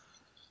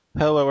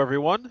Hello,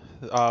 everyone.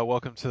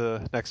 Welcome to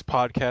the next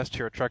podcast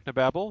here at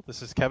Treknobabble.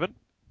 This is Kevin,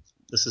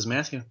 This is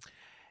Matthew.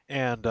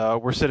 and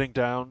we're sitting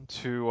down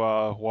to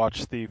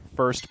watch the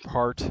first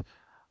part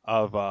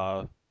of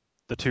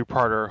the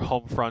two-parter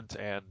Homefront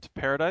and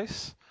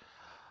Paradise.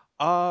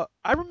 I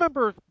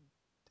remember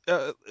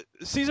uh,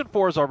 season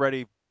four has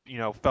already,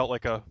 felt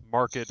like a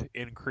marked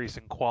increase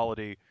in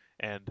quality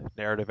and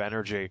narrative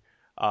energy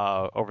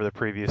over the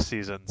previous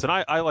seasons, and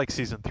I like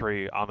season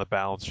three on the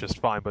balance just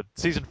fine. But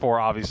season four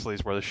obviously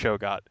is where the show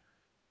got,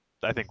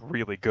 I think,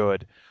 really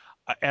good.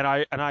 And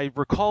I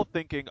recall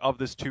thinking of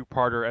this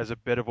two-parter as a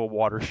bit of a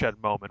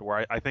watershed moment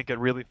where I think it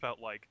really felt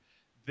like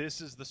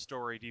this is the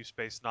story Deep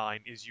Space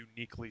Nine is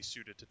uniquely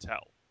suited to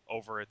tell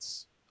over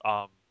its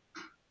um,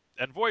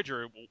 and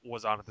Voyager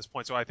was on at this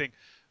point. So I think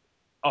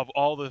of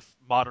all the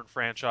modern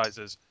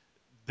franchises,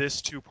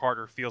 this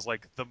two-parter feels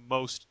like the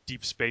most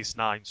Deep Space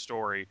Nine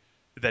story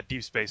that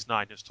Deep Space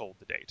Nine has told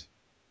to date.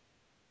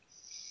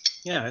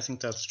 Yeah, I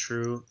think that's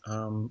true.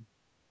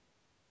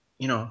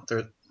 You know,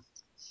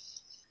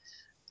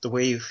 the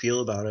way you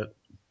feel about it.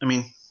 I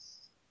mean,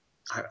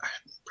 I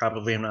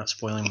probably am not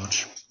spoiling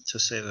much to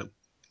say that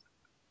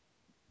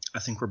I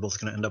think we're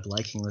both going to end up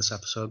liking this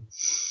episode.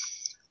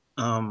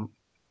 Um,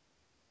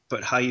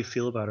 but how you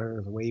feel about it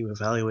or the way you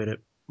evaluate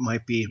it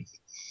might be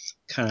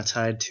kind of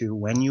tied to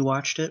when you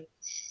watched it.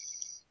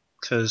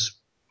 Because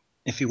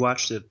if you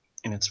watched it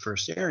in its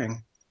first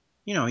airing,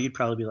 you'd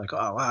probably be like,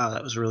 oh, wow,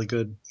 that was a really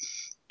good,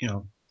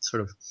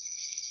 sort of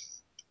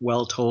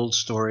well told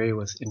story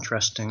with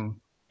interesting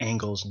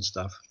angles and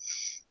stuff.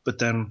 But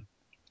then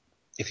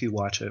if you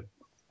watch it,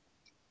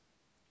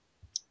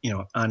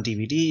 on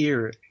DVD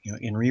or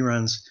in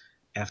reruns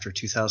after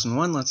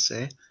 2001, let's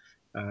say,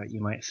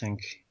 you might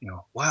think,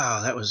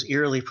 wow, that was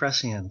eerily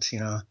prescient.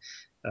 Uh,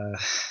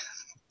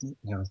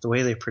 the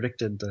way they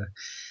predicted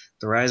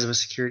the rise of a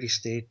security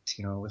state,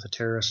 with a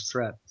terrorist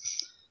threat.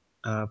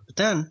 But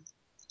then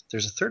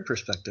there's a third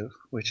perspective,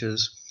 which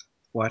is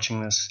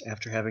watching this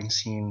after having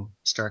seen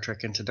Star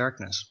Trek Into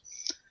Darkness,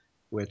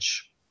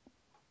 which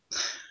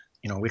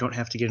we don't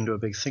have to get into a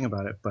big thing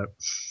about it, but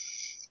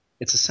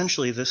it's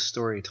essentially this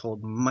story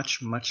told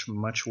much, much,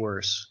 much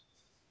worse,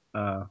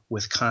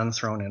 with Khan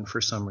thrown in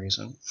for some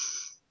reason.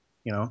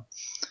 You know,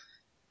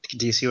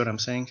 do you see what I'm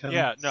saying, Kevin?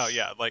 Yeah, no,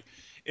 yeah.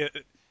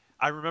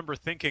 I remember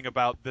thinking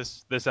about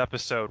this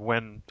episode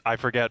when I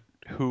forget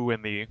who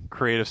in the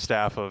creative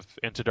staff of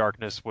Into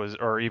Darkness was,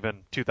 or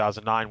even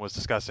 2009 was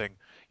discussing,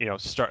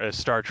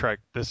 Star Trek,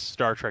 this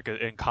Star Trek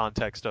in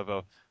context of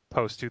a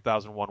post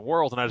 2001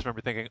 world, and I just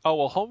remember thinking, oh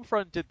well,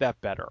 Homefront did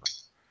that better.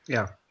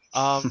 Yeah,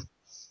 Um,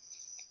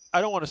 I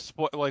don't want to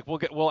spoil. Like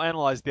we'll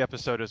analyze the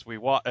episode as we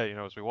watch,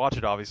 as we watch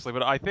it, obviously.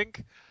 But I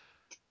think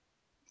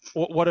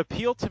what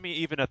appealed to me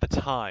even at the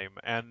time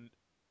and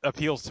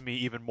appeals to me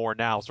even more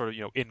now, sort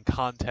of, in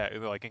context,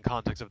 like in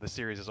context of the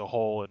series as a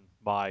whole and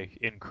my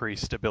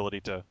increased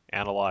ability to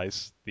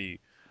analyze the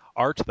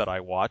art that I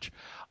watch.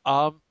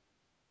 Um,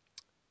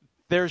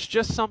 there's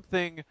just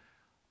something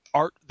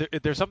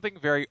there's something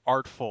very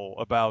artful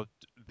about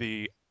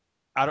the.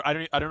 I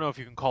don't know if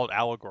you can call it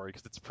allegory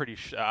because it's pretty.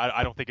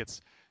 I don't think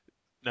it's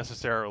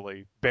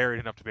necessarily buried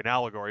enough to be an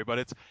allegory, but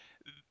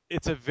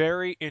it's a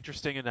very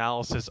interesting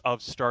analysis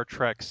of Star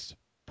Trek's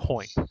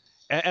point.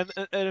 And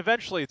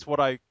eventually it's what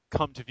I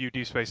come to view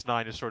Deep Space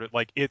Nine as sort of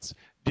like it's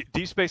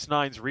Deep Space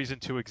Nine's reason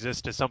to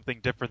exist as something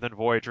different than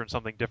Voyager and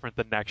something different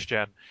than Next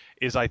Gen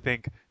is, I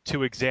think,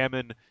 to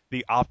examine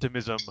the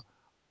optimism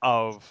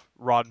of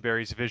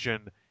Roddenberry's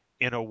vision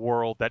in a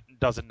world that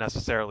doesn't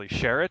necessarily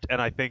share it.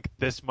 And I think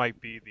this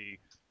might be the,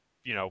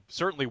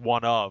 certainly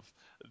one of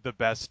the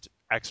best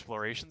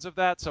explorations of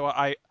that. So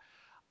I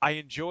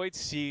enjoyed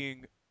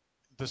seeing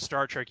the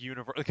Star Trek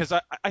universe because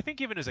I think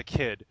even as a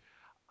kid,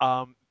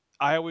 um,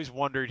 I always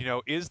wondered,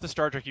 is the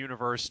Star Trek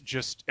universe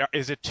just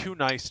is it too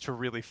nice to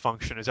really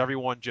function? Is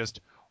everyone just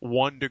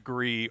 1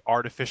 degree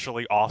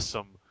artificially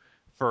awesome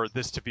for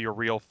this to be a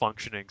real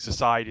functioning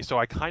society? So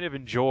I kind of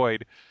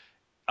enjoyed,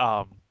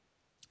 um,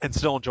 and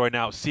still enjoy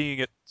now, seeing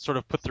it sort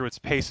of put through its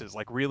paces,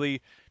 like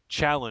really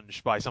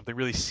challenged by something,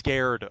 really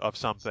scared of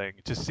something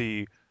to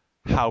see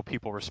how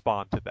people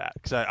respond to that.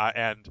 Because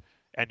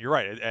and you're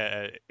right,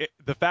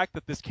 the fact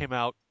that this came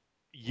out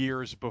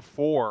years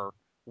before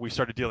we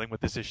started dealing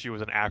with this issue as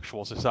an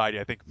actual society,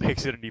 I think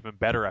makes it an even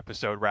better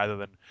episode rather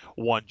than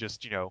one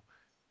just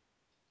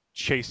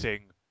chasing.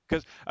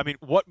 Because I mean,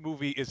 what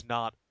movie is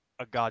not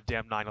a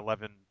goddamn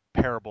 9/11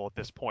 parable at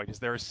this point? Is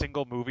there a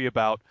single movie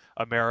about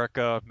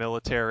America,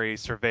 military,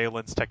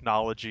 surveillance,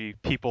 technology,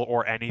 people,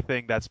 or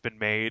anything that's been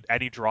made,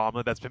 any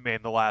drama that's been made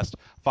in the last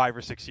 5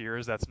 or 6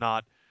 years that's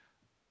not,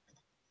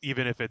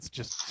 even if it's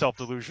just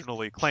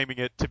self-delusionally claiming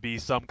it to be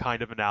some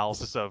kind of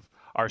analysis of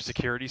our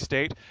security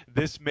state?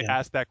 This yeah,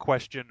 asked that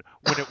question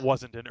when it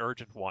wasn't an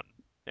urgent one,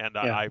 and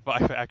yeah,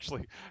 I've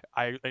actually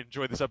I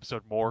enjoyed this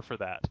episode more for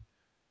that.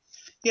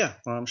 yeah.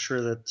 Well, I'm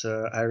sure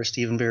that Ira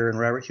Steven Behr and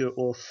Robert Hewitt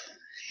Wolf,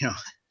 you know,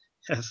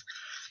 have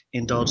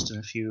indulged in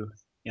a few,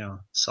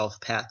 self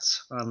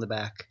pats on the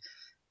back,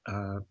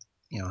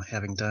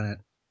 having done it.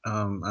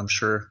 I'm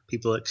sure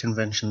people at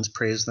conventions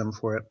praise them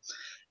for it.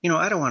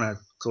 I don't want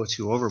to go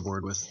too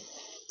overboard with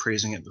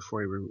praising it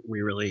before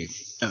we really,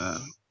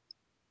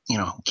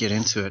 get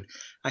into it.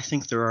 I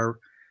think there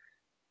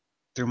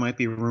might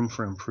be room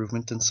for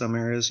improvement in some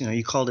areas.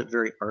 You called it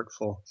very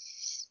artful,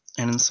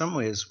 and in some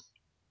ways,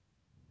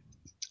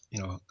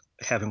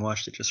 having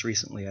watched it just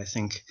recently, I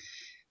think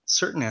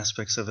certain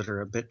aspects of it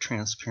are a bit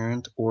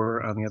transparent,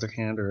 or on the other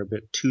hand, are a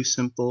bit too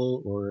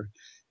simple, or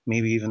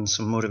maybe even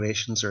some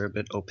motivations are a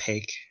bit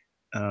opaque.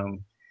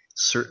 Um,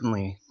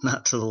 Certainly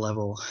not to the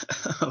level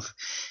of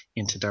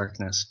Into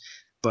Darkness,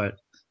 but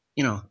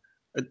you know,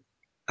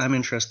 I'm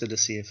interested to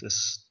see if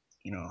this,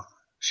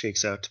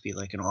 shakes out to be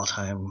like an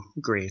all-time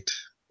great,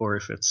 or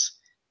if it's,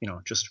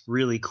 just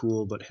really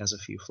cool but has a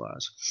few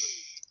flaws.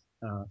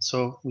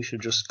 So we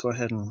should just go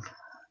ahead and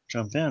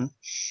jump in.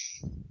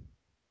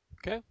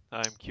 Okay,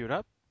 I'm queued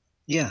up.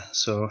 Yeah,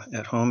 so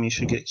at home you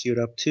should get queued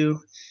up too,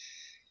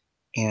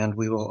 and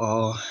we will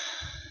all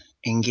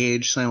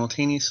engage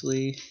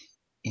simultaneously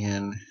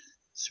in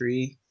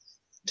 3,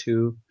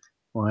 2,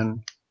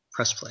 1,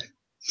 press play.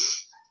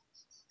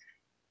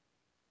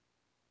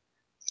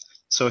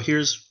 So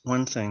here's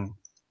one thing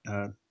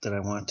that I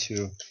want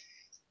to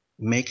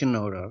make a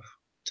note of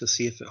to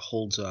see if it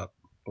holds up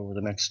over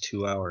the next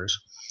 2 hours.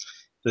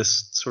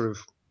 This sort of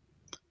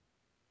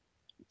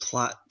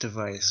plot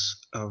device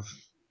of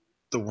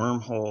the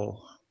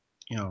wormhole,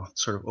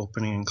 sort of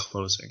opening and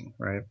closing,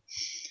 right?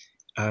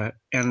 And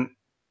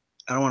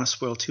I don't want to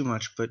spoil too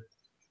much, but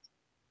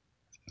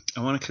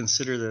I want to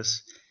consider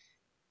this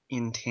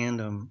in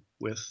tandem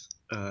with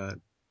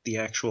the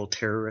actual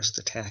terrorist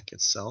attack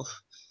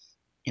itself.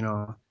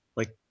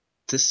 Like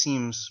this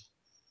seems.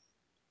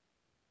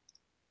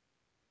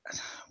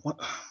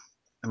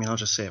 I'll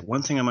just say it.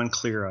 One thing I'm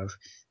unclear of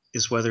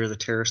is whether the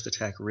terrorist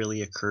attack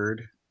really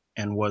occurred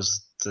and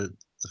was the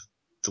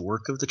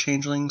work of the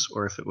changelings,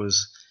 or if it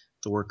was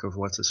the work of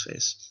what's his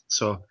face.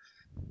 So,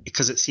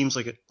 because it seems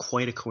like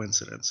quite a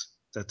coincidence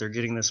that they're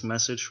getting this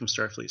message from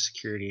Starfleet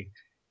Security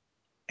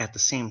at the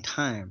same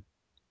time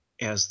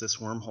as this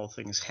wormhole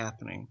thing is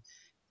happening,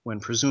 when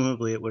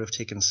presumably it would have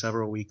taken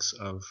several weeks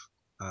of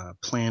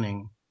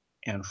planning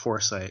and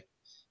foresight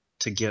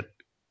to get,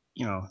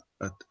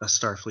 a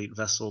Starfleet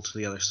vessel to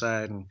the other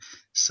side and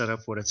set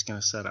up what it's going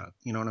to set up.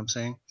 You know what I'm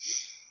saying?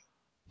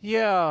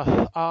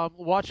 Yeah,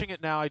 watching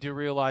it now, I do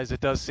realize it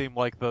does seem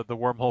like the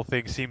wormhole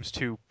thing seems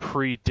to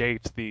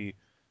predate the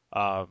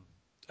um,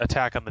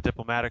 attack on the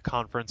diplomatic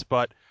conference.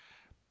 But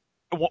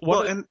one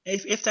Well, of and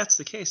if that's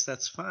the case,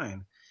 that's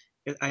fine.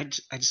 I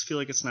just feel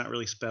like it's not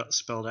really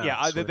spelled yeah,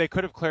 out. So they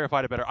could have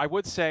clarified it better. I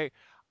would say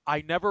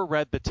I never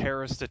read the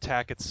terrorist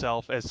attack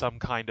itself as some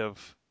kind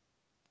of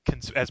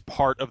as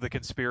part of the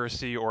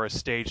conspiracy or a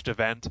staged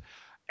event,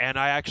 and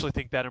I actually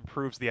think that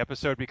improves the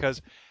episode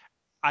because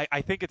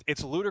I think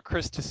it's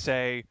ludicrous to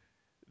say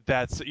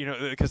that's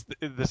because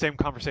the same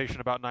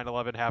conversation about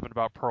 9/11 happened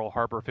about Pearl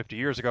Harbor 50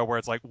 years ago, where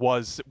it's like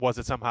was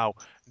it somehow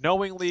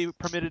knowingly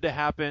permitted to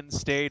happen,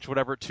 staged,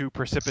 whatever, to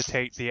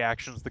precipitate the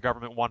actions the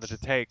government wanted to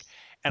take?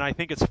 And I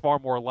think it's far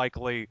more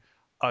likely,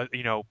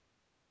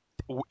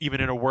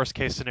 even in a worst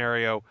case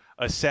scenario,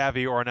 a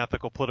savvy or an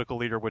ethical political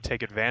leader would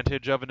take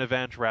advantage of an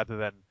event rather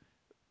than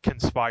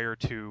conspire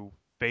to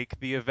fake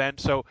the event.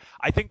 So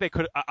I think they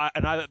could,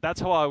 that's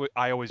how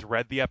I always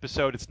read the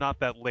episode. It's not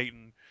that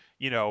Leighton,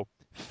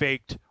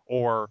 faked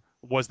or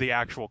was the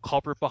actual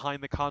culprit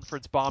behind the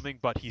conference bombing,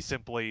 but he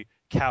simply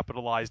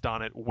capitalized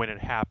on it when it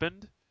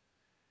happened.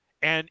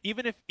 And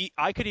even if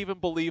I could even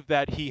believe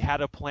that he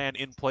had a plan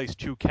in place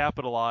to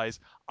capitalize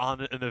on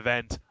an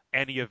event,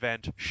 any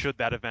event, should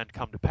that event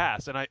come to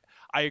pass. And I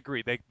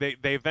agree. They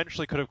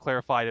eventually could have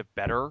clarified it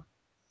better.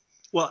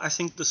 well, I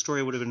think the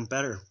story would have been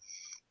better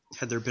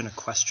had there been a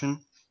question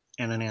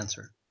and an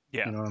answer.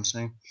 Yeah, You know what I'm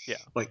saying? yeah,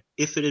 Like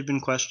if it had been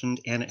questioned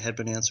and it had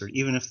been answered,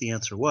 even if the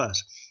answer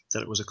was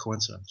that it was a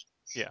coincidence.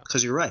 yeah.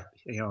 Because you're right.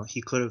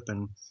 He could have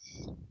been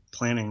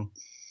planning.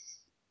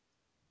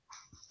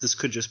 This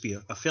could just be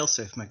a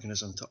fail-safe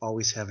mechanism to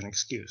always have an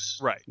excuse.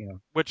 Right.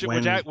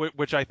 When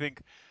Which I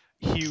think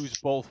hews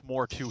both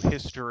more to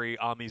history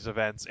on these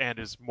events and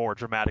is more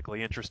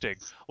dramatically interesting.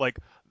 Like,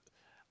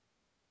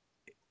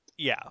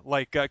 yeah,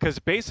 like because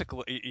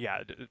basically,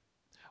 yeah,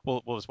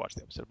 we'll just watch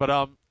the episode. But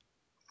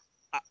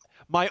I,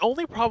 my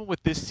only problem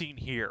with this scene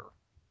here,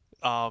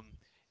 um,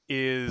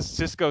 is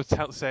Cisco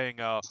saying,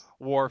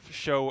 "Worf,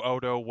 show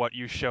Odo what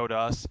you showed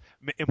us,"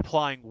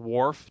 implying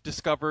Worf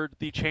discovered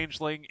the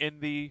changeling in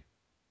the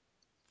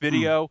hmm,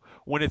 video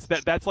when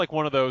that's like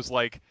one of those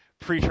like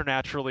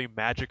preternaturally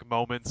magic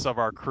moments of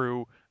our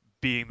crew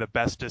being the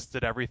bestest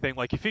at everything.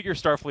 Like you figure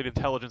Starfleet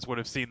intelligence would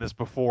have seen this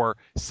before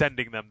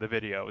sending them the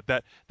video.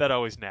 That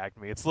always nagged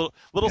me. It's little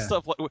yeah,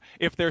 stuff like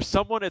if there's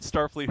someone at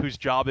Starfleet whose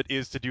job it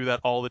is to do that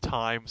all the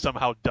time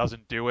somehow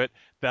doesn't do it,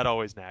 that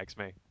always nags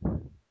me.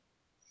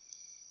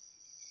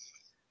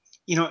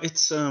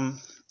 it's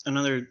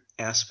another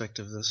aspect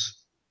of this.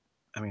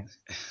 I mean,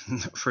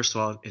 first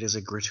of all, it is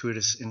a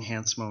gratuitous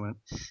enhanced moment,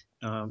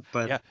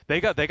 But Yeah, they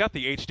got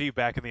the HD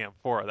back in the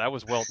M4. That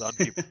was well done,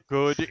 people.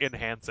 Good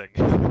enhancing.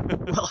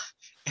 well,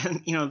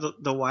 and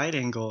the wide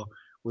angle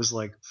was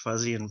like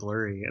fuzzy and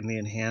blurry, and the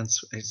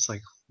enhance, it's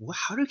like,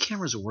 how do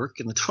cameras work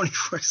in the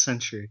 24th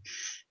century?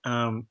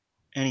 Um,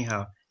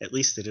 Anyhow, at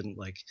least they didn't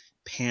like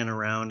pan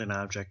around an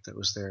object that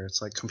was there.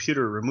 It's like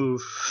computer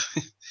remove,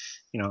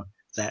 you know,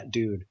 that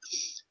dude.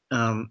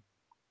 Um,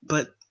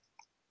 but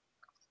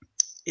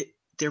it,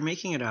 they're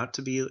making it out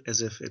to be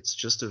as if it's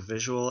just a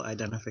visual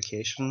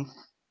identification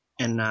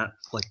and not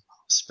like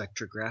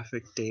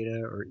spectrographic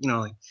data or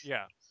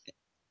Yeah.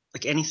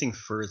 like anything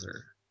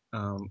further.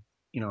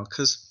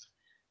 Because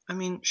I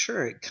mean,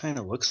 sure, it kind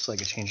of looks like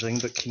a changeling,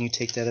 but can you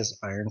take that as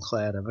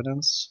ironclad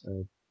evidence?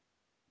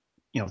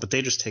 But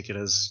they just take it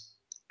as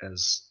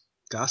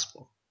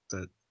gospel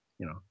that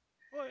you know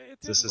Well, it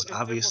did this is it did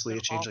look obviously an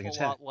a changeling awful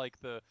attack. lot like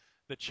the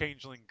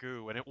changeling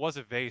goo, and it was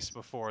a vase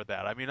before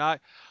that. I mean, I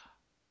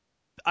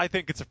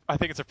think it's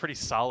a pretty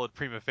solid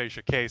prima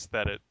facie case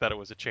that it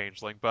was a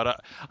changeling,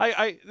 but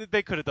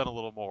they could have done a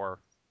little more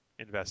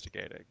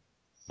investigating.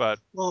 But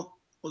Well,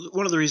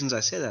 one of the reasons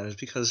I say that is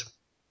because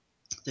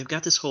they've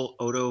got this whole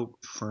Odo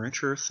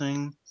furniture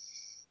thing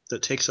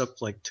that takes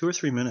up like 2 or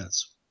 3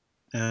 minutes,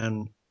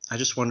 and I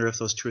just wonder if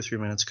those 2 or 3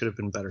 minutes could have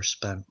been better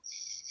spent.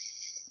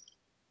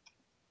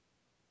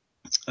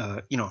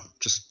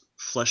 Just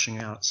fleshing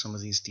out some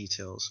of these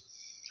details.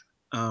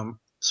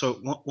 So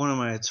one of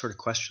my sort of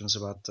questions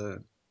about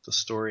the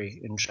story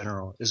in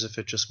general is if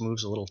it just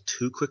moves a little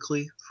too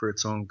quickly for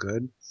its own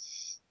good.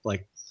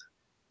 Like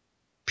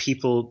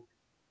people,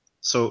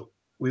 so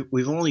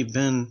we've only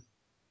been.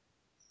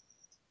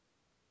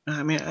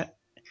 I mean,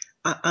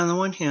 on the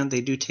one hand,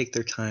 they do take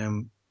their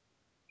time,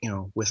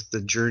 with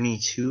the journey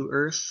to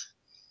Earth,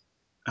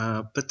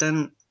 but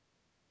then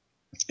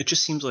it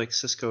just seems like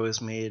Cisco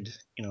is made,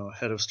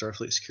 head of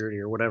Starfleet security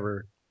or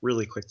whatever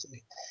really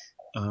quickly.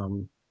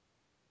 Um,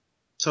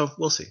 so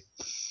we'll see.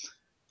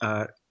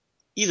 Uh,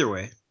 Either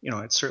way,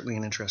 it's certainly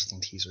an interesting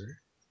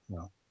teaser.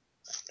 I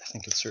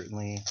think it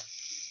certainly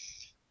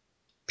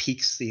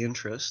piques the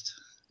interest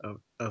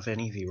of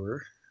any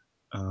viewer.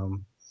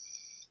 Um,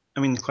 I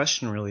mean, the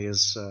question really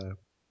is,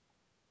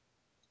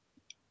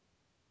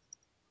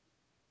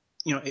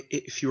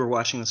 if you were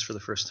watching this for the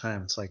first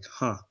time, it's like,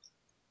 huh.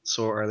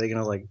 So are they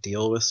gonna like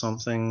deal with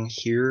something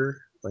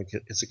here? Like,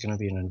 is it gonna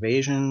be an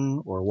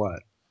invasion or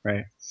what?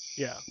 Right?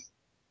 yeah,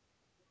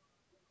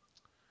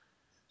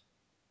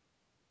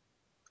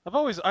 I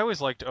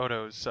always liked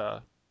Odo's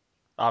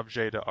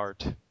objet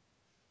d'art.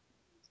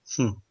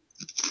 Hmm.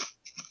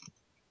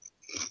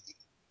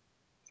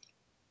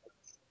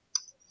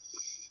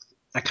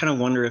 I kind of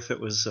wonder if it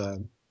was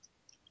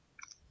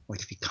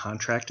like if he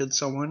contracted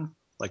someone,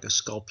 like a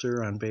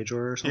sculptor on Bajor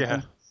or Yeah.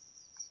 something.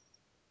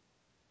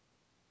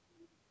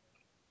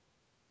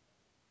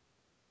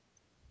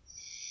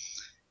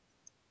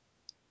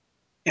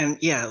 And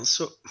yeah,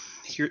 so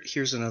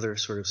here's another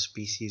sort of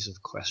species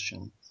of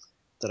question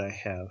that I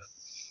have.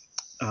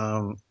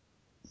 Um,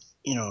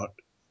 you know,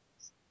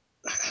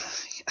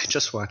 I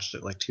just watched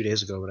it like 2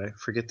 days ago, but I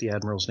forget the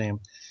admiral's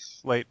name.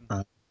 Leighton.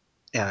 Uh,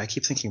 yeah, I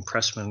keep thinking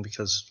Pressman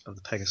because of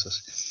the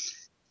Pegasus.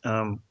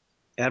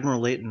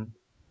 Admiral Leighton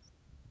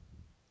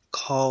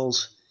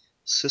calls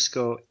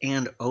Cisco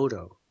and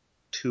Odo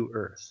to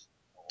Earth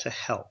to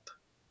help,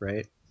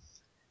 right?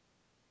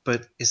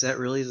 But is that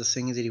really the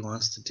thing that he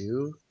wants to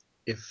do?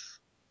 If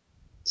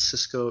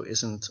Cisco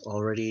isn't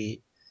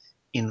already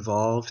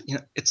involved,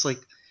 it's like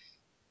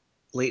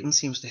Leighton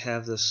seems to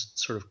have this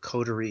sort of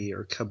coterie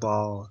or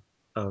cabal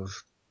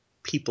of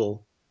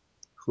people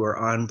who are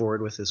on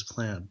board with his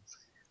plan.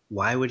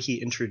 Why would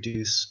he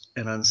introduce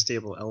an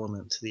unstable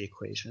element to the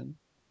equation?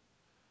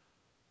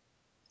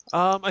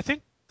 I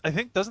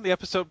think doesn't the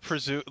episode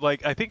presume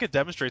like I think it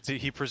demonstrates that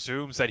he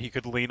presumes that he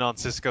could lean on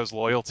Cisco's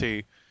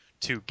loyalty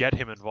to get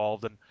him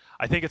involved, and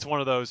I think it's one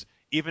of those.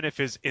 Even if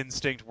his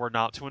instinct were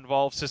not to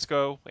involve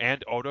Cisco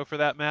and Odo for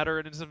that matter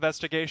in his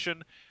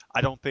investigation,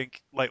 I don't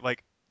think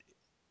like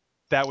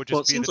that would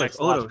Well, it just be the seems like next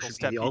Odo logical should be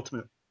step. the He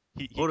ultimate.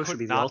 he he Odo should could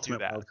be the not do ultimate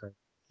that. wild card.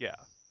 Yeah.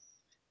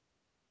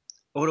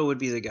 Odo would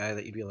be the guy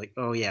that you'd be like,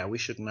 oh yeah, we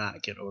should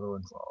not get Odo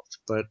involved.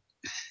 But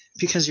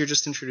because you're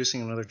just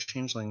introducing another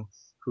changeling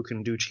who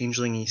can do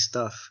changelingy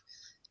stuff,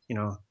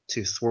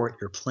 to thwart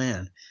your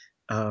plan.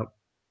 Uh,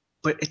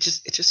 but it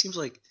just seems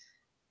like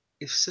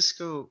if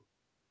Cisco,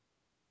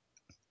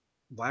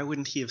 why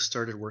wouldn't he have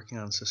started working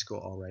on Cisco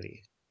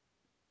already?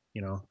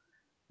 You know,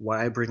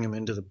 why bring him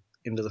into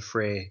the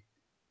fray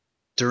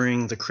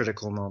during the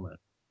critical moment?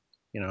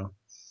 You know.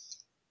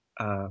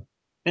 Uh,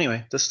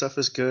 anyway, this stuff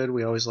is good.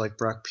 We always like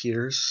Brock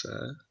Peters.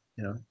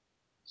 You know,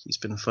 he's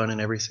been fun in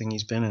everything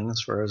he's been in,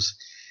 as far as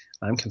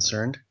I'm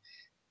concerned,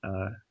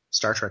 uh,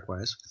 Star Trek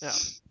wise. Yeah.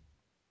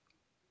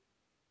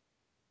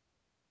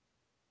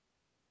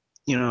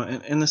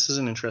 And this is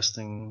an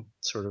interesting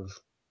sort of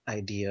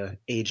idea,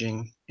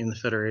 aging in the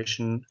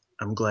Federation.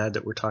 I'm glad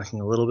that we're talking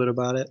a little bit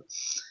about it.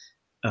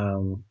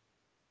 Um,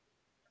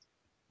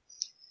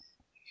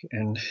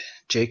 and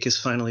Jake is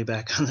finally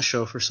back on the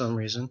show for some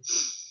reason.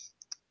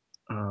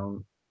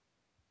 Um,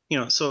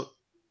 So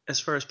as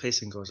far as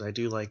pacing goes, I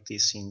do like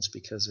these scenes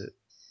because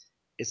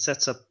it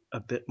sets up a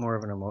bit more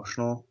of an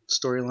emotional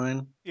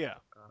storyline Yeah.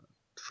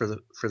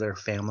 for their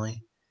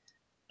family.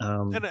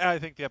 And I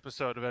think the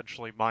episode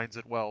eventually minds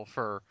it well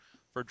for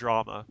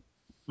drama.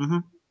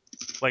 Mhm.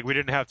 Like we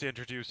didn't have to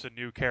introduce a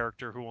new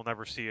character who we'll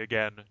never see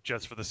again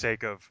just for the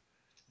sake of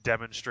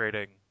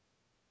demonstrating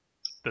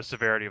the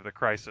severity of the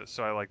crisis.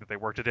 So I like that they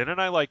worked it in,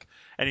 and I like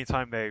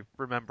anytime they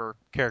remember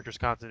characters'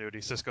 continuity.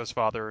 Cisco's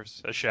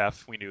father's a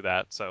chef. We knew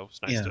that, so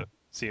it's nice Yeah. to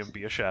see him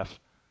be a chef.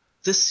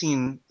 This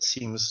scene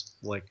seems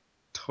like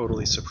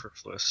totally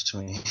superfluous to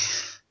me.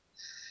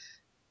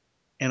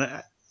 And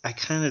I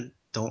kind of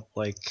don't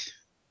like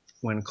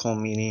when Cole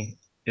Meany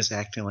is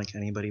acting like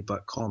anybody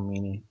but Cole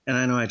Meany. And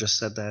I know I just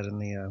said that in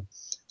the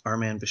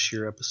Arman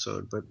Bashir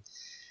episode, but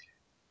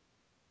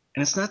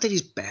and it's not that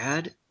he's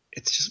bad.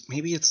 It's just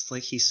maybe it's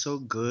like he's so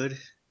good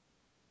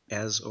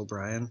as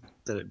O'Brien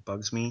that it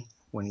bugs me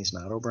when he's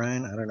not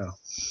O'Brien. I don't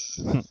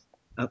know.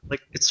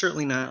 Like it's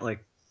certainly not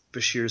like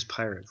Bashir's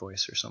pirate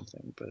voice or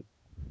something, but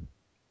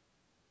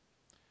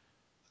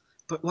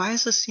why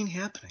is this scene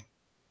happening?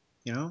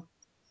 You know,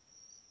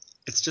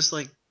 it's just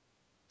like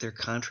their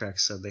contract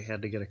said they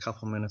had to get a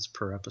couple minutes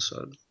per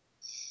episode.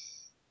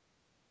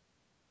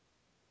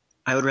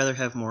 I would rather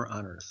have more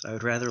on Earth. I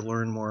would rather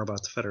learn more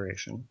about the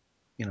Federation,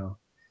 you know,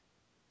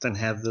 than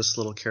have this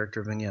little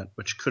character vignette,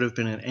 which could have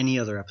been in any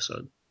other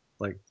episode.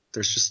 Like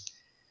there's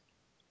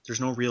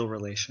no real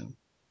relation.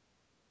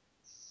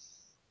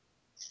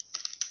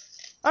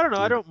 I don't know.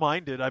 Do you I agree? don't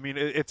mind it. I mean,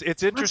 it's I'm not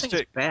saying it's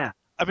interesting. bad.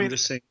 I I'm mean,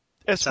 just saying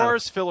as it's out far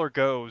of as filler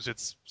goes,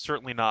 it's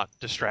certainly not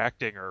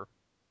distracting or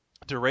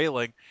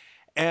derailing.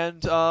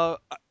 And I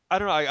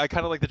don't know. I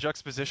kind of like the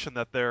juxtaposition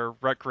that their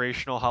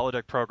recreational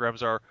holodeck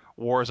programs are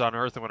wars on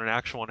Earth, and when an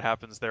actual one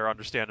happens, they're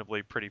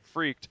understandably pretty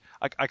freaked.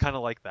 I kind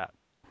of like that.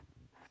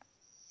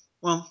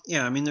 well,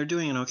 yeah. I mean, they're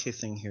doing an okay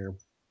thing here.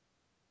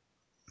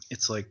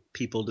 It's like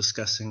people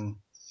discussing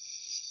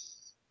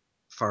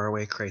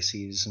faraway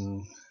crises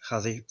and how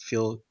they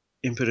feel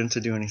impotent to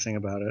do anything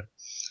about it.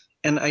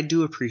 And I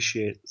do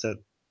appreciate that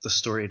the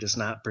story does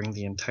not bring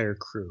the entire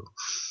crew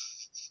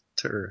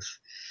to Earth.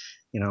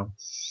 You know,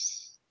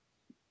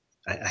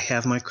 I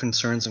have my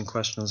concerns and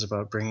questions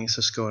about bringing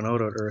Cisco and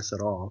Odo to Earth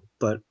at all,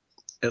 but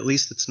at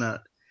least it's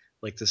not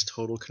like this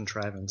total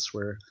contrivance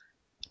where,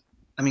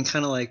 I mean,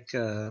 kind of like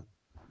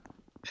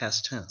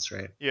past tense,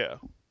 right? Yeah.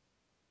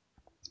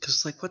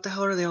 Because, like, what the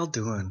hell are they all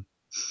doing?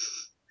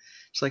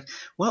 It's like,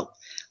 well,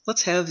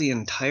 let's have the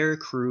entire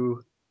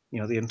crew,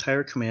 the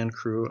entire command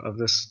crew of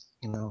this,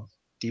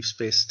 deep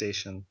space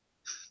station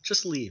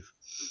just leave,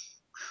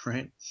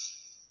 right?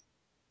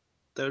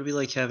 That would be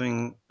like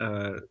having,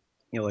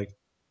 like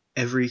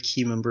every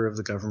key member of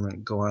the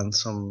government go on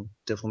some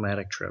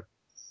diplomatic trip.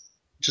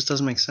 It just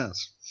doesn't make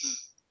sense.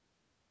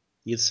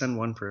 You'd send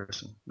one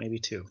person, maybe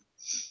two.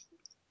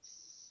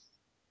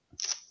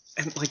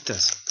 And like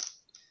this,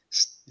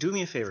 do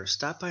me a favor,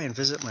 stop by and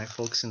visit my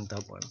folks in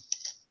Dublin.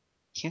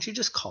 Can't you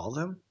just call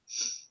them?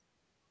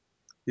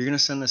 You're gonna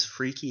send this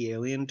freaky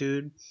alien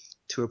dude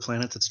to a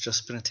planet that's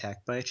just been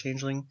attacked by a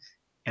changeling,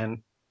 and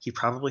he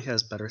probably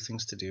has better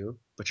things to do,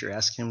 but you're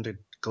asking him to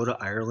go to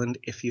Ireland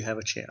if you have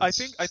a chance.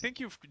 I think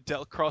you've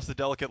crossed the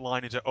delicate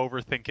line into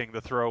overthinking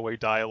the throwaway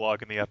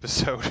dialogue in the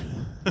episode.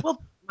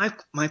 Well,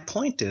 my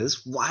point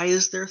is, why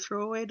is there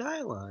throwaway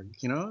dialogue?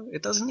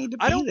 It doesn't need to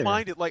I be don't there.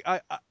 mind it.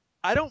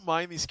 I don't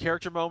mind these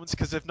character moments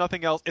because if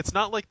nothing else, it's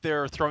not like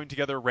they're throwing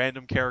together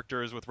random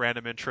characters with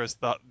random interests.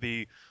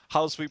 The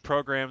Houseweek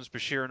programs,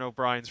 Bashir and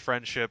O'Brien's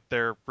friendship,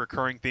 they're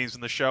recurring themes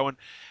in the show, and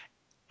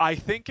I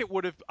think it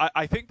would have.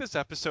 I think this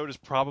episode is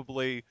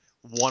probably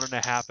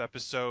 1.5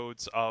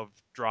 episodes of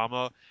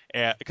drama,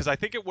 because I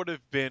think it would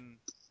have been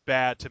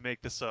bad to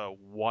make this a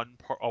one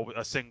part, a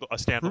Hmm?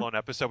 standalone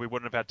episode. We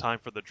wouldn't have had time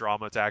for the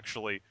drama to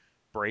actually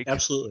break.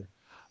 Absolutely.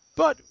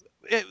 But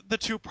the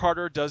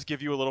two-parter does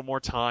give you a little more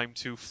time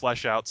to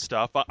flesh out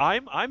stuff.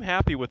 I'm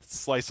happy with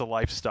slice of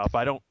life stuff.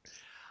 I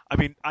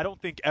mean, I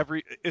don't think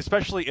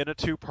especially in a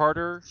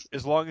two-parter,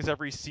 as long as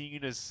every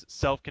scene is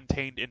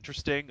self-contained,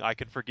 interesting, I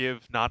can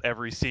forgive not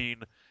every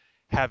scene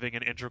having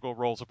an integral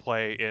role to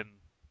play in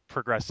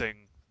progressing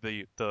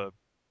the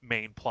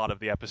main plot of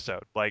the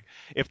episode. Like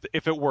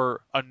if it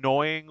were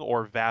annoying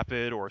or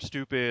vapid or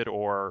stupid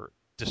or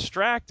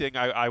distracting,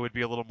 I would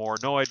be a little more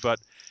annoyed. But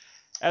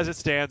as it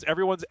stands,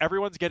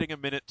 everyone's getting a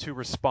minute to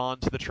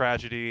respond to the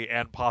tragedy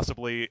and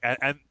possibly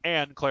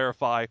and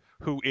clarify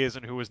who is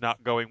and who is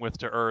not going with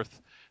to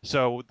Earth.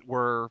 So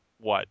we're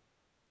what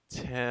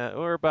 10?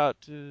 We're about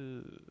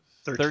 13.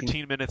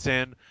 13 minutes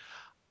in.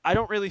 I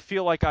don't really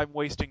feel like I'm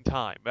wasting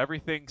time.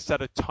 Everything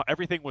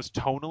was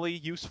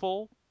tonally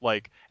useful.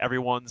 Like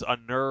everyone's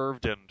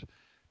unnerved and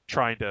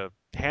trying to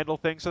handle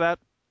things. So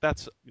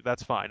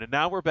that's fine. And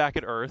now we're back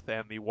at Earth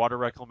and the water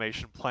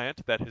reclamation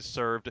plant that has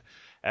served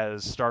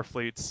as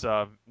Starfleet's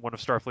one of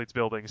Starfleet's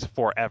buildings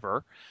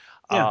forever.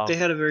 Yeah, they Um,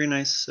 had a very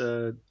nice.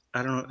 I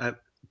don't know. It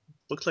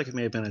looked like it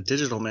may have been a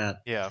digital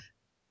mat yeah,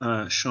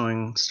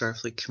 showing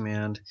Starfleet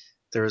Command.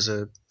 There was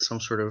some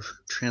sort of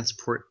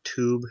transport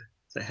tube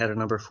that had a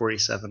number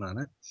 47 on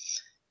it.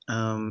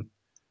 Um,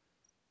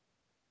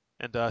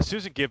 And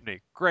Susan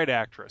Gibney, great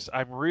actress.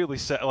 I'm really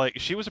sad. Like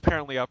she was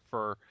apparently up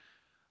for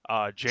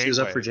she was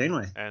up for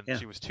Janeway, Janeway. and Yeah,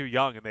 she was too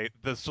young. And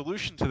the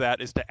solution to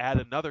that is to add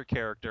another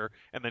character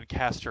and then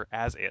cast her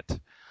as it.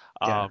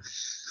 yeah. Um,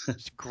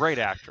 she's a great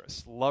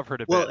actress. Love her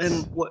to Well, bits.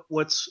 and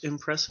what's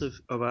impressive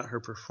about her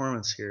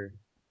performance here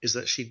is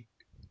that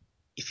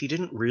if you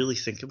didn't really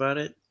think about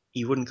it,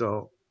 you wouldn't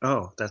go,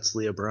 "Oh, that's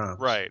Leah Brahms."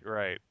 Right,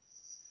 right.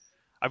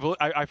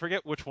 I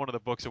forget which one of the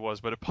books it was,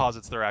 but it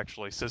posits they're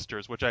actually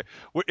sisters, which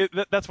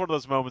that's one of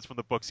those moments when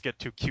the books get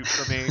too cute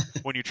for me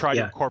when you try to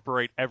Yeah.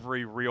 incorporate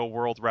every real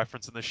world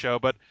reference in the show.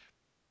 But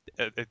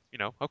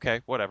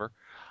okay, whatever.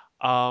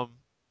 Um,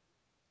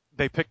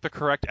 they picked the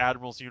correct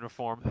admiral's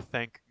uniform,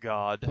 thank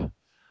God.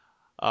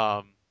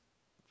 Um,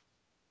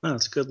 No,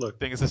 it's a good look.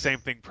 thing is the same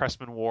thing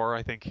Pressman wore.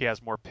 I think he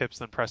has more pips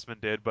than Pressman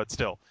did, but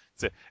still,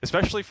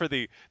 especially for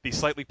the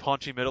slightly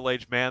paunchy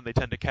middle-aged man they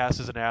tend to cast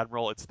as an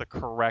admiral, it's the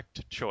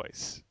correct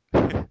choice.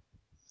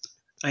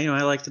 I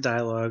like the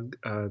dialogue.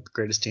 The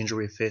greatest danger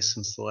we've faced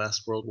since the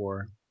last World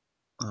War.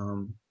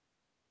 Um,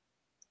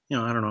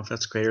 I don't know if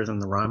that's greater than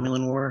the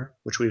Romulan War,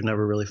 which we've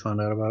never really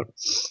found out about.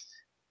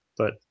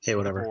 But hey, Or the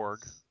whatever. Borg,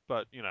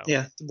 but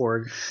Yeah, the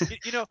Borg.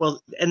 you know,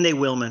 Well, and they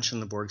will mention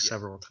the Borg yeah.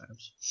 several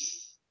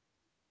times.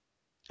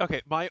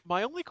 Okay, my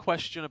only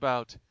question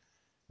about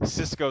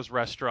Cisco's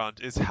restaurant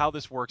is how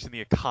this works in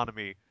the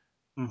economy.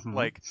 Mm-hmm.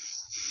 Like,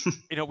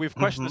 we've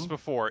questioned this Mm-hmm.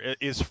 before.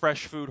 Is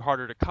fresh food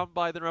harder to come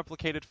by than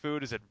replicated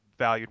food? Is it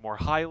valued more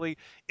highly?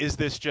 Is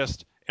this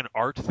just an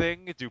art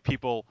thing? Do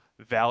people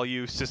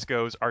value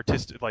Cisco's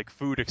artistic, like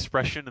food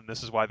expression, and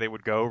this is why they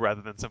would go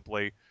rather than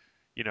simply,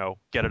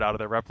 get it out of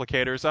their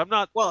replicators? I'm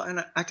not Well,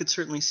 and I could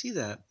certainly see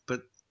that,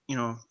 but you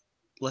know,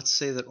 let's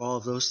say that all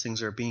of those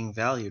things are being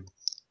valued.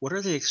 What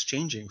are they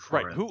exchanging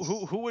right. for it?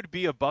 Who would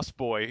be a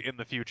busboy in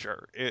the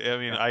future? I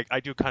mean, Yeah. I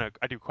do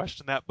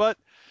question that, but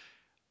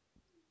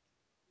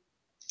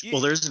Well,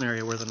 y- there's an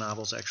area where the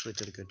novels actually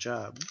did a good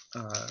job.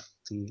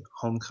 The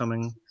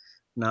Homecoming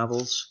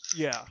novels,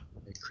 yeah,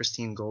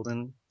 Christine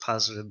Golden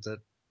posited that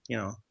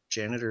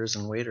janitors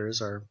and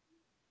waiters are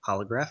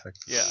holographic,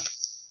 yeah.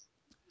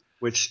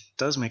 which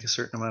does make a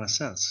certain amount of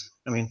sense.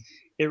 I mean,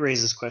 it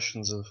raises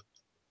questions of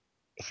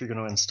if you're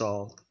going to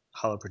install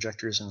hollow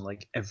projectors in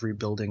like every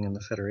building in the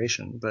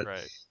Federation, but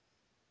Right.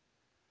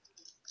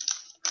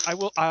 I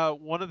will.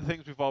 One of the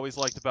things we've always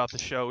liked about the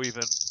show,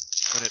 even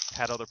when it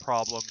had other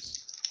problems,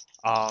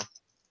 um,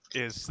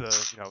 is the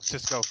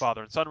Cisco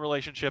father and son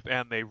relationship,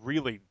 and they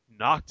really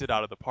knocked it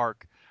out of the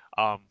park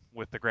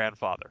with the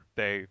grandfather.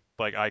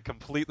 I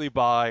completely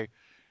buy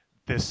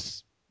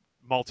this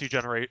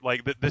multi-generate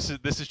this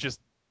is just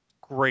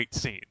great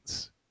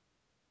scenes.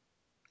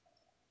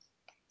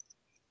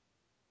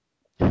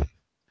 I'm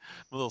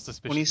a little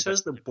when he suspicious that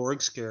says the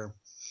Borg scare,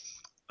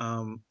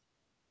 um,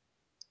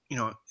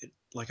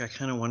 like I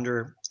kind of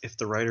wonder if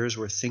the writers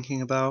were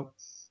thinking about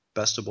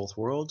Best of Both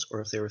Worlds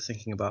or if they were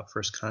thinking about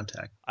First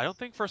Contact. I don't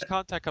think First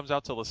Contact comes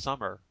out till the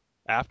summer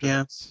after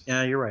Yeah, this.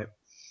 yeah, you're right.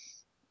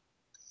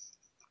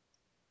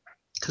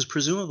 Because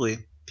presumably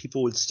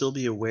people would still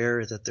be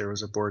aware that there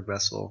was a Borg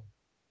vessel,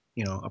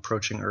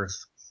 approaching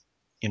Earth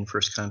in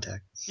First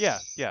Contact, Yeah,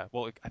 yeah.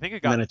 Well, I think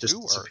it and then got it just to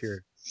Earth.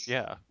 disappeared.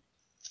 Yeah,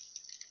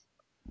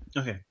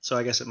 Okay, so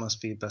I guess it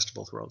must be Best of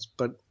Both Worlds,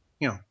 but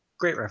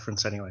great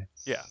reference anyway.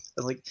 yeah.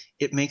 Like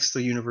it makes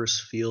the universe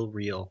feel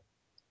real,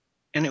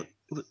 and it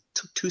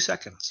took 2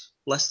 seconds,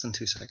 less than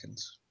 2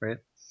 seconds, right?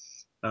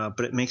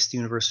 But it makes the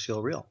universe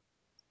feel real,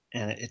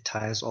 and it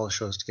ties all the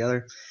shows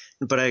together.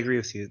 But I agree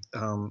with you.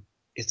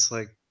 It's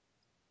like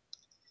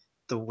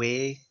the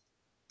way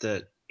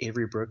that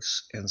Avery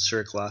Brooks and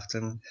Sir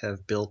Lofton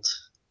have built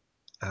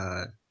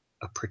uh,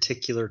 a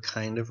particular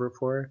kind of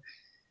rapport.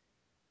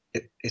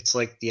 It's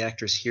like the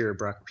actors here,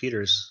 Brock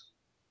Peters,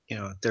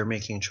 they're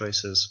making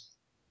choices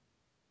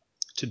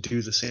to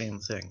do the same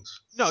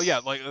things. No, yeah.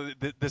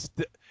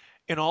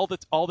 In all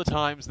the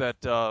times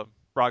that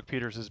Brock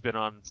Peters has been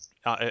on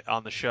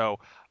the show,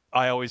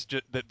 I always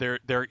that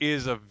there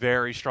is a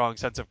very strong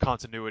sense of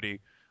continuity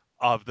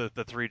of the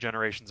three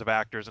generations of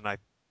actors, and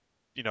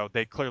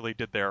they clearly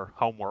did their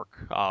homework,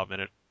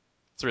 and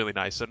it's really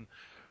nice.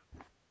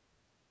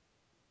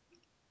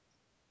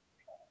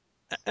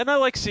 And I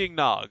like seeing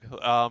Nog.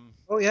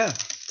 Oh yeah,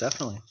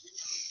 definitely.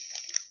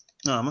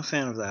 No, I'm a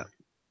fan of that.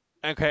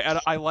 Okay, and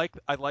I like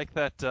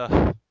that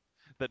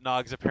that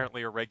Nog's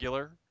apparently a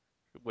regular,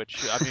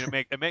 which I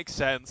mean it makes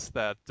sense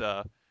that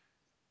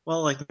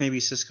Well, like maybe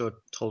Cisco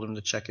told him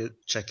to check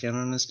in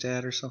on his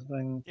dad or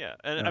something. yeah,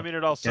 and You I know, mean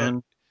it also.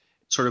 again,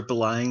 sort of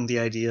belying the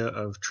idea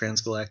of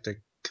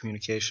transgalactic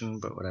communication,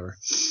 but whatever.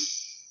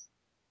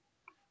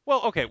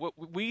 Well, okay,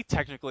 we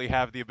technically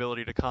have the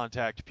ability to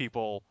contact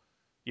people,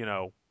 you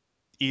know,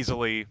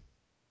 easily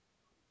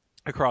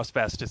across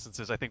vast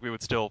distances. I think we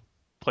would still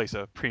place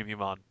a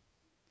premium on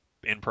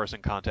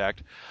in-person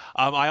contact.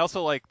 I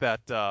also like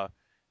that,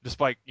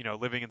 despite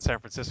living in San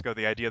Francisco,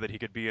 the idea that he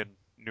could be in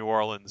New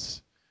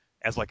Orleans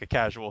as like a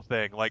casual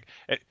thing. Like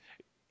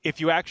if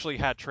you actually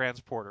had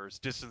transporters,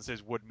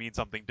 distances would mean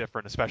something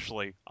different,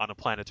 especially on a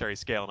planetary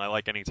scale. And I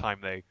like any time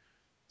they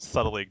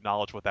subtly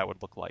acknowledge what that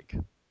would look like.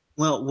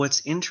 Well,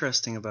 what's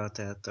interesting about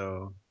that,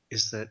 though,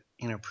 is that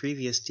in a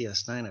previous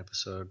DS9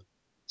 episode,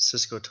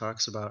 Cisco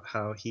talks about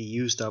how he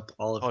used up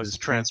all of Oh, it's his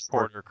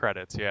transport transporter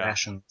credits, yeah.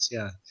 rations,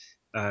 yeah,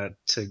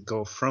 to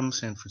go from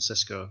San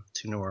Francisco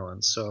to New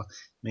Orleans. So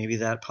maybe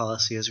that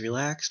policy is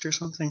relaxed or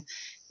something.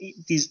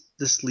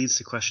 This leads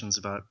to questions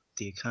about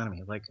the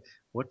economy. Like,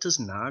 what does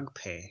Nog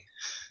pay?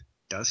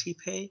 Does he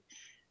pay?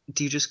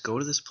 Do you just go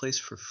to this place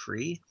for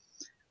free?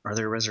 Are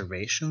there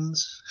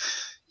reservations?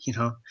 You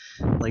know,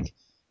 like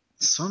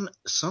some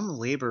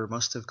labor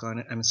must have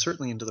gone. I mean,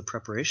 certainly into the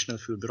preparation of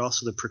the food, but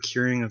also the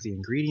procuring of the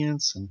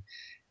ingredients and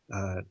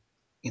uh,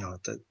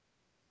 the.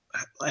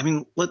 I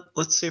mean,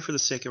 let's say for the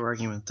sake of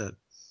argument that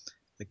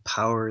like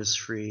power is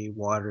free,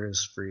 water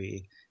is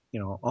free,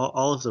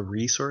 all of the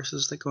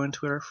resources that go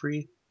into it are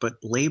free, but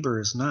labor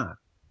is not.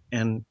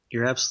 And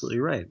you're absolutely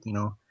right.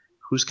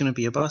 Who's going to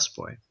be a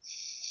busboy?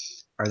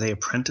 Are they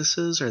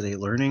apprentices? Are they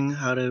learning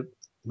how to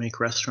make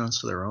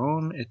restaurants of their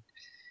own?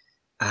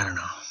 I don't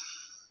know.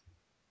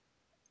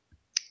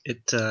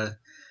 It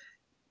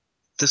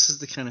This is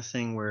the kind of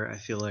thing where I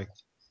feel like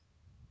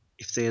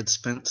if they had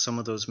spent some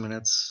of those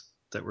minutes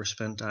that were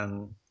spent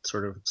on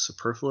sort of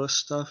superfluous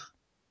stuff,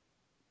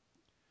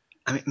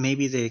 I mean,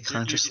 maybe they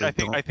consciously I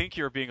don't. think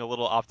you're being a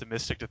little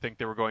optimistic to think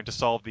they were going to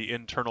solve the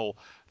internal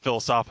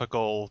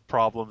philosophical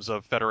problems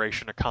of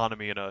Federation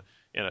economy in a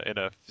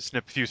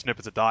few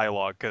snippets of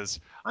dialogue. Because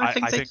I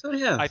think they could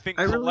have. I think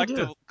I really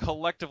do.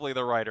 collectively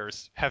the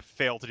writers have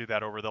failed to do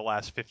that over the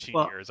last 15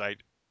 Well, years. I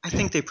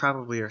think they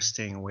probably are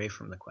staying away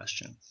from the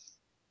question,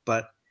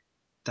 but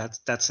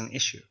that's an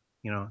issue.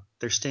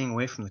 They're staying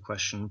away from the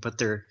question, but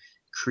they're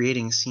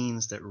creating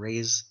scenes that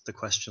raise the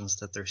questions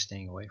that they're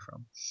staying away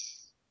from.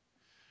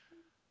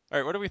 All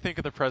right, what do we think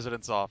of the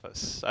president's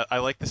office? I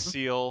like the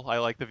seal. I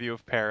like the view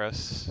of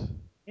Paris.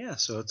 Yeah,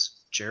 so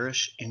it's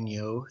Jerish and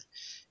Yo.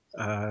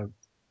 Uh,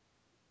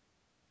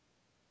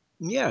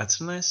 yeah, it's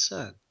a nice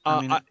set.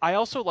 I mean, I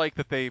also like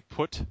that they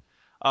put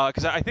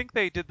because I think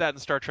they did that in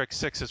Star Trek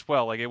Six as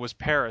well. Like it was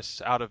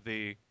Paris out of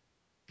the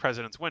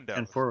president's window,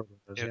 and forward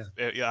windows,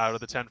 if yeah. yeah, out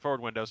of the 10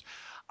 forward windows.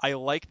 I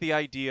like the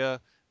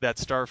idea that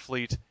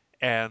Starfleet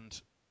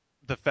and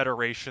the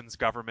Federation's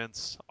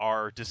governments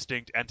are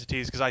distinct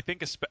entities because I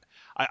think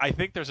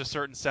there's a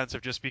certain sense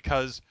of just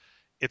because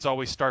it's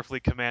always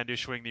Starfleet Command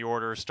issuing the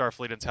orders,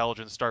 Starfleet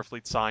Intelligence,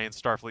 Starfleet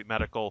Science, Starfleet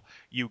Medical,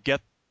 you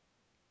get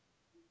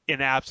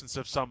in absence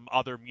of some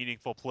other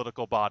meaningful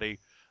political body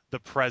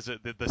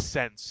the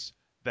sense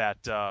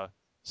that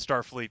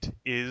Starfleet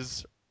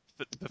is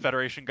the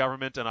Federation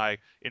government, and I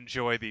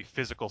enjoy the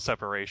physical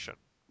separation,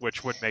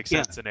 which would make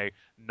Yeah, sense in a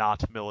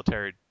not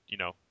military,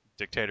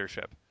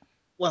 dictatorship.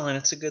 well, and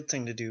it's a good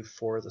thing to do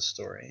for the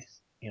story,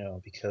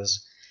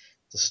 because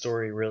the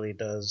story really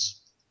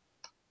does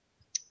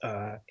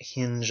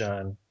hinge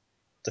on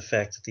the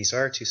fact that these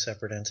are two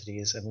separate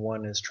entities and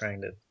one is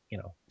trying to,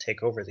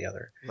 take over the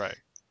other. Right.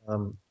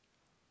 Um,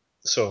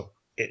 so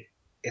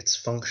it's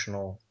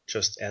functional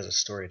just as a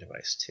story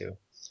device too.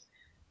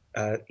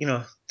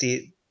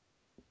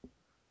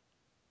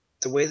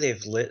 The way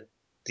they've lit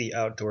the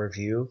outdoor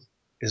view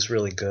is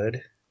really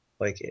good.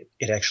 Like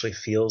it actually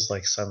feels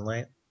like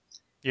sunlight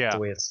the Yeah.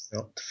 way it's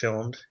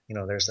filmed.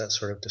 There's that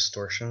sort of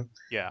distortion.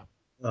 Yeah.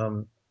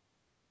 Um,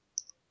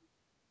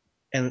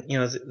 and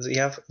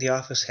the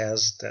office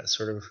has that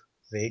sort of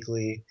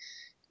vaguely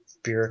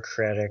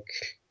bureaucratic,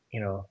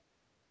 you know,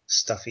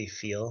 stuffy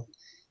feel,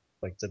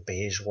 like the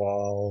beige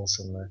walls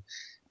and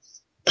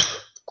the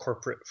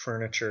corporate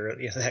furniture,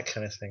 yeah, that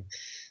kind of thing.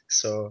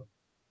 So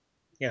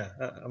yeah,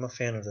 I'm a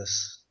fan of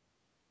this.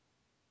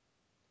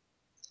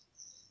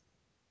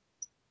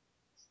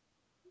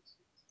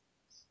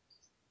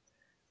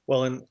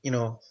 Well, and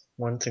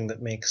one thing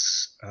that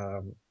makes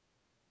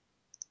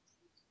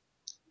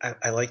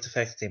I like the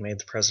fact that they made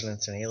the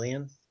president an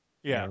alien,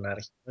 Yeah. not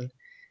a human,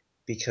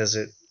 because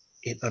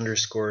it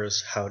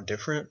underscores how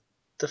different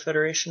the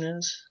Federation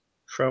is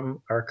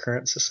from our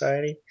current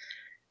society.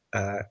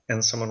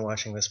 And someone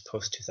watching this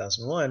post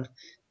 2001,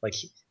 like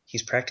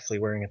he's practically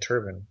wearing a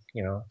turban.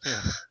 Yeah.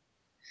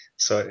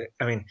 So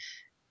I mean,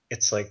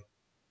 it's like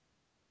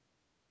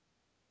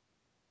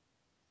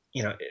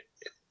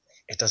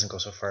it doesn't go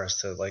so far as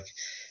to like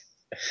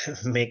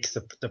make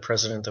the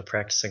president a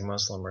practicing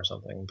Muslim or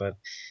something, but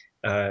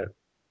uh,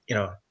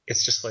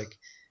 it's just like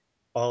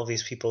all of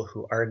these people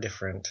who are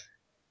different,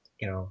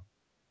 you know,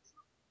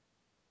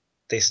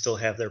 they still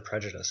have their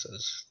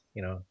prejudices.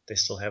 They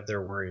still have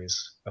their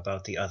worries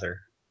about the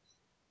other.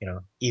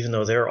 Even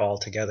though they're all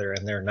together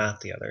and they're not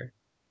the other,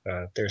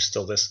 there's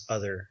still this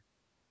other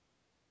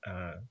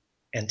uh,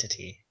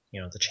 entity.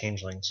 The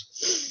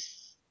changelings.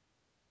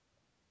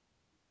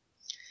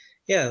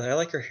 Yeah, I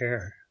like her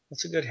hair.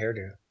 That's a good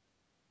hairdo.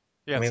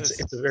 Yeah. I mean, It's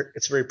it's a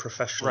very right.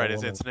 professional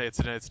woman.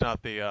 It's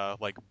not the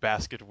like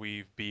basket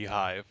weave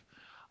beehive.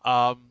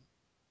 Um,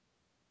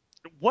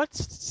 What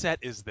set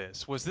is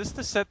this? Was this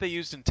the set they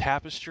used in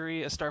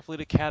Tapestry at Starfleet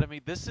Academy?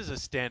 This is a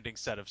standing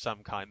set of some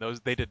kind. Those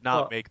they did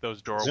not Well, make those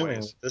I'm presuming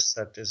doorways. that this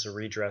set is a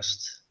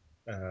redressed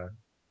uh,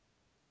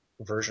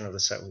 version of the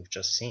set we've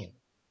just seen,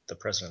 the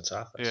president's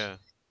office. Yeah.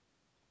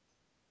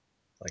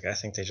 Like, I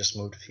think they just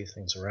moved a few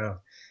things around.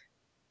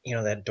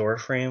 That door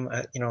frame,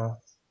 I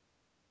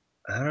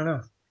don't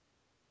know.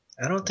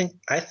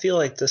 I feel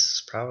like this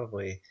is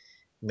probably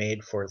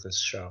made for this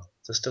show.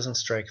 This doesn't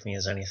strike me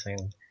as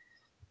anything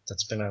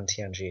that's been on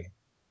TNG.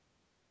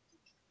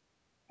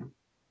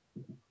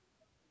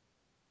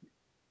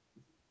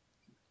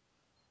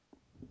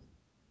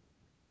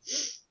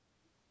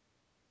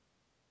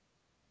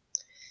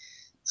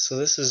 So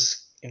this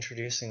is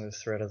introducing the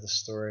thread of the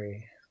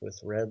story with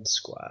Red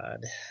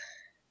Squad.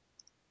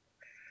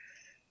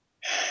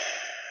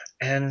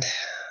 And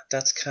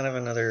that's kind of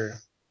another.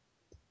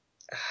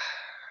 I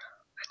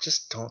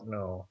just don't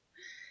know.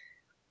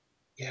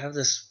 You have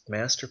this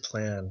master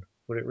plan.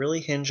 Would it really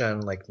hinge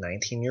on like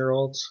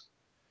 19-year-olds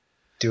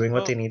doing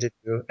what they Well, need to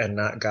do and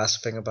not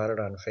gossiping about it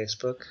on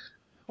Facebook?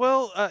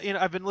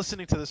 I've been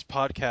listening to this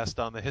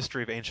podcast on the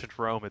history of ancient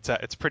Rome.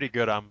 It's pretty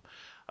good. Uh,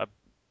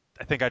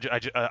 I think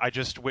I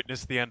just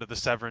witnessed the end of the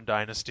Severan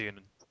dynasty in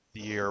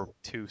the year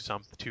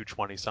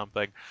 220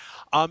 something.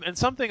 And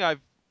something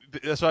I've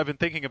been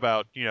thinking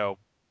about,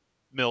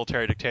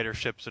 military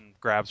dictatorships and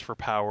grabs for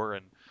power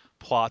and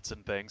plots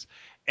and things.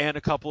 And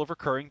a couple of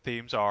recurring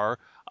themes are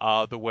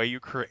the way you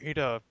create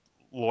a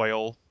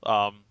loyal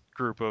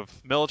group of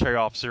military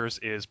officers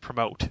is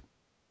promote.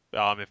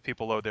 If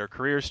people owe their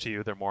careers to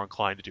you, they're more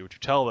inclined to do what you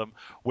tell them,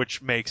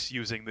 which makes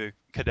using the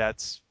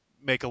cadets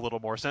make a little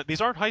more sense. These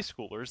aren't high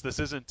schoolers. This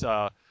isn't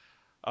what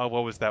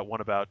was that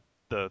one about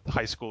the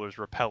high schoolers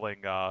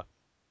repelling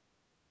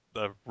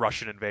the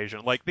Russian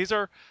invasion? Like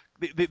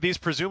these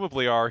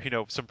presumably are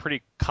some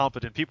pretty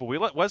competent people. We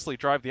let Wesley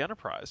drive the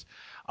Enterprise,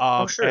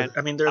 Oh, sure. and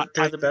I mean, I, they're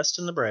I the think best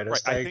and the right.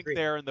 brightest. I I think agree.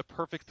 they're in the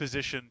perfect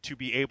position to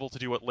be able to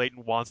do what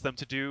Leighton wants them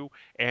to do,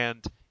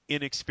 and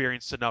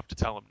inexperienced enough to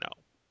tell him no.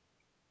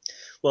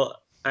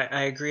 Well,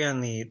 I agree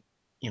on you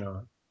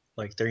know,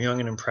 like they're young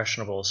and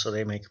impressionable, so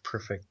they make a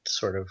perfect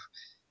sort of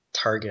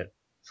target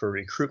for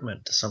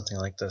recruitment to something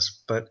like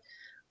this. But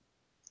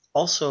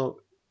also,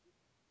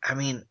 I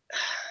mean,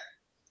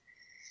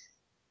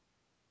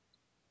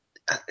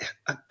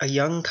 a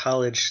young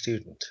college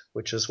student,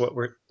 which is what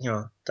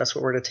that's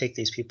what we're to take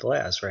these people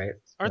as, right?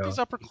 Aren't these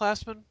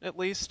upperclassmen at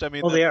least? I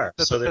mean, Well, they are.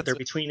 So that's they're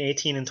between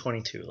 18 and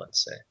 22,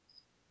 let's say.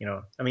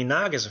 I mean,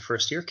 Nog is a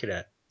first year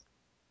cadet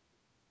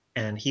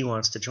and he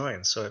wants to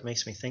join. So it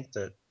makes me think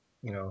that,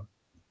 you know,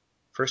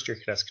 first year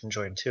cadets can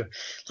join too.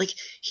 Like,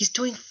 he's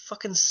doing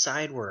fucking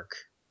side work,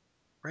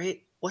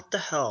 right? What the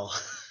hell?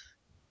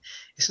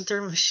 Isn't there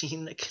a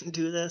machine that can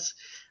do this?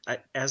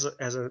 As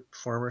a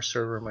former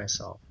server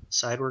myself,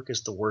 side work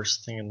is the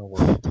worst thing in the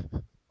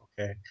world.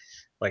 Okay,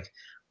 like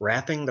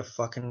wrapping the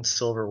fucking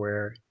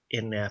silverware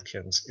in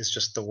napkins is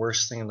just the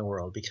worst thing in the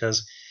world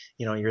because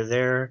you're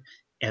there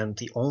and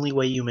the only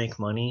way you make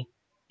money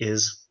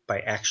is by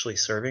actually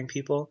serving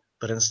people,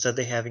 but instead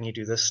they having you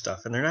do this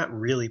stuff and they're not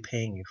really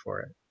paying you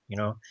for it.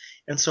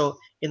 And so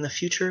in the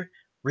future,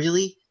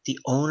 really the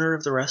owner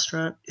of the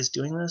restaurant is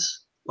doing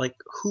this? Like,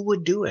 who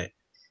would do it?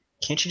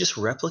 Can't you just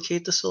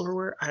replicate the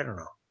silverware? I don't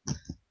know.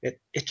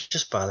 It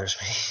just bothers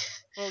me.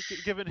 well,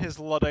 given his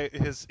Luddite,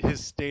 his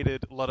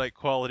stated Luddite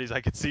qualities,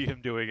 I could see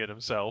him doing it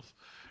himself.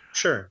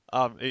 Sure.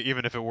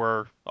 Even if it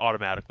were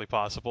automatically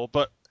possible.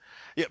 But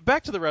yeah,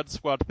 back to the Red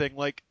Squad thing.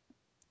 Like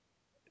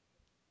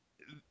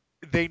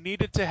they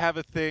needed to have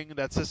a thing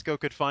that Cisco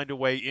could find a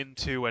way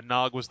into, and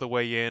Nog was the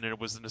way in, and it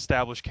was an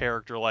established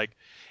character. Like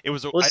it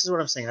was. Well, this is what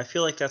I'm saying. I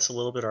feel like that's a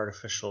little bit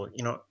artificial.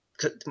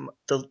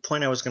 The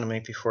point I was going to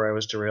make before I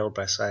was derailed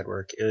by side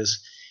work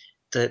is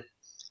that,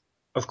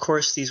 of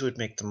course, these would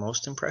make the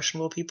most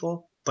impressionable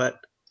people, but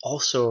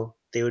also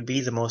they would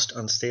be the most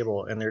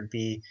unstable, and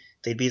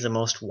they'd be the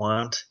most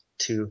want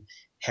to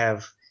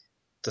have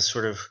the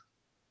sort of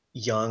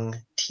young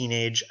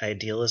teenage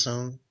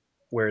idealism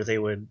where they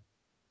would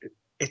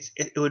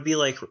it would be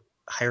like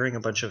hiring a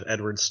bunch of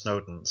Edward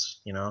Snowdens.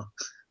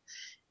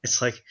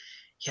 It's like,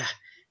 yeah,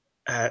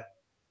 uh,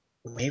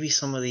 maybe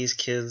some of these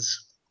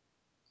kids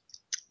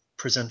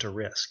present a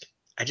risk.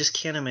 I just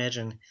can't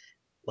imagine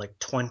like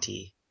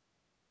 20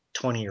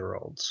 year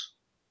olds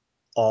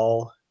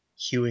all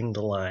hewing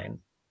the line,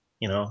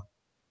 you know,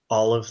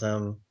 all of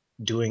them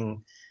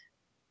doing.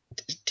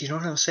 Do you know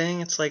what I'm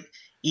saying? It's like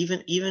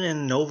even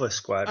in Nova I mean,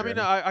 Squadron,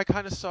 I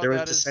kind of saw there was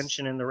that as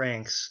dissension in the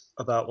ranks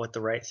about what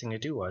the right thing to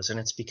do was, and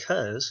it's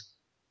because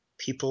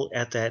people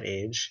at that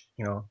age,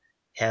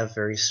 have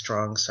very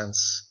strong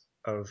sense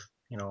of,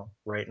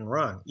 right and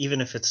wrong,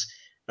 even if it's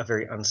a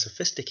very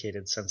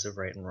unsophisticated sense of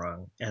right and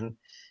wrong. And,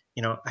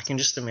 I can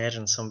just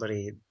imagine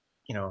somebody,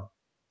 you know,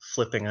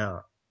 flipping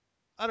out.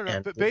 I don't know,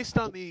 And but based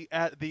on the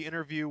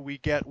interview we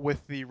get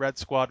with the Red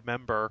Squad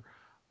member,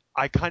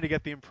 I kind of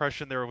get the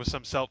impression there was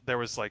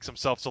like some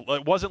self.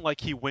 It wasn't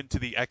like he went to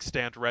the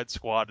extant Red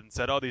Squad and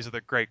said, "Oh, these are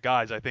the great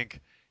guys." I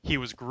think he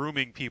was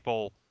grooming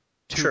people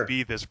to Sure.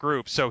 be this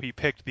group. So he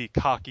picked the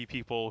cocky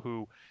people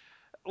who,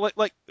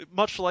 like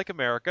much like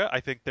America, I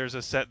think there's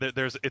a set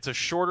there's it's a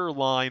shorter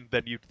line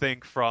than you'd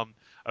think from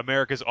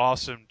America's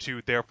awesome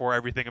to therefore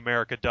everything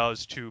America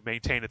does to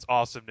maintain its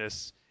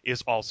awesomeness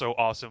is also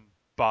awesome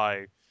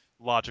by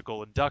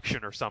logical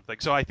induction or something.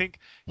 So I think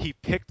he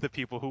picked the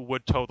people who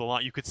would toe the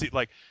line. You could see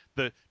like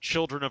the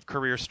children of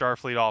career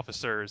Starfleet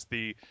officers,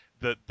 the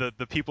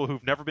people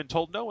who've never been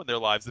told no in their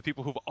lives, the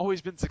people who've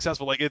always been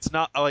successful. Like it's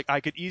not like I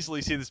could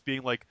easily see this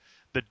being like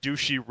the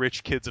douchey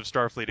rich kids of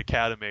Starfleet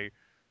Academy,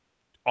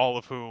 all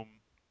of whom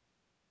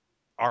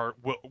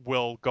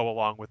will go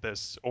along with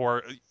this.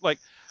 Or like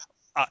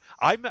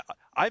I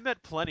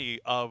met plenty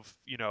of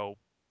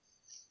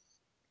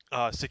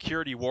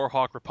security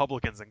warhawk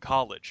Republicans in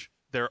college.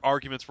 Their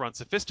arguments were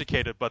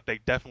unsophisticated, but they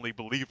definitely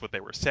believed what they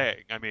were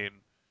saying. I mean,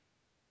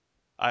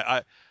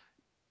 I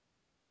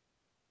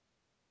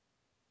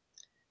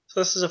So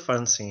this is a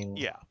fun scene.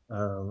 yeah.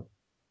 Um,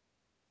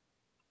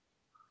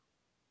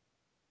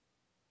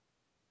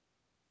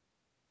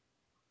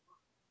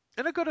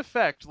 And a good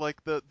effect.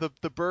 Like the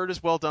bird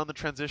is well done. The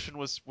transition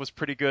was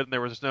pretty good, and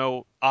there was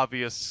no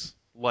obvious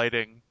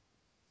lighting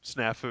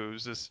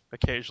snafus, as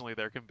occasionally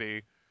there can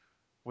be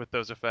with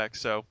those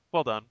effects. So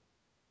well done.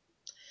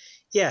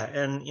 yeah,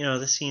 and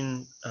the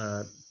scene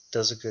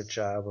does a good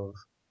job of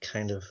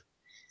kind of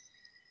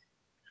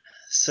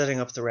setting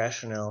up the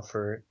rationale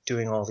for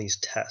doing all these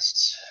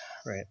tests,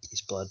 right?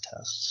 These blood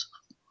tests.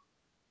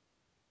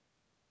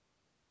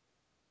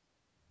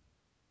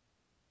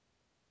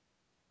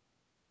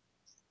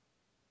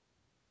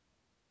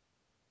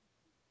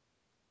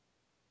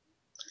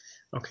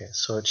 Okay,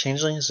 so a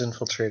changeling has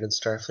infiltrated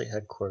Starfleet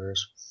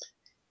headquarters,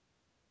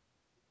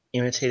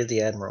 imitated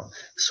the Admiral.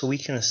 So we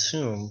can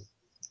assume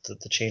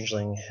that the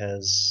changeling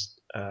has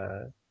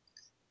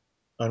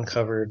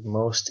uncovered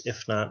most,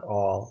 if not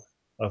all,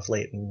 of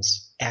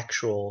Leighton's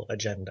actual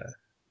agenda,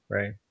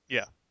 right?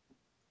 Yeah,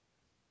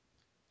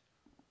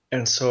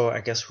 And so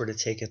I guess we're to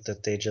take it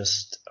that they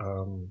just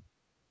are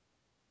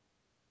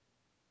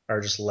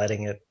just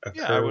letting it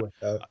yeah. I occur would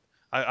without.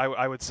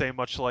 I would say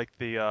much like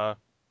the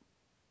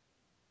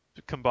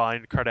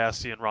combined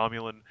Cardassian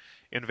Romulan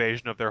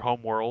invasion of their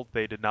home world,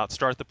 they did not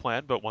start the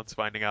plan, but once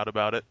finding out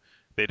about it,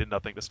 they did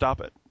nothing to stop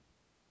it.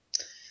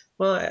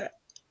 Well,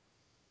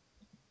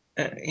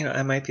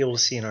 I might be able to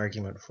see an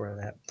argument for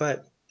that,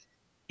 but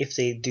if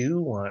they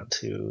do want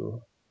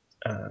to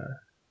uh,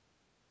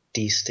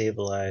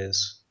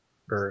 destabilize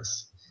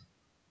Earth,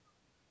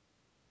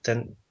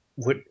 then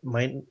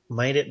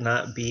might it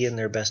not be in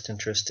their best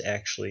interest to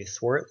actually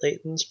thwart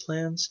Leighton's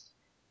plans?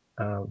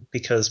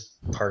 Because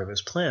part of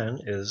his plan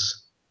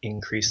is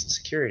increased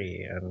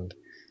security and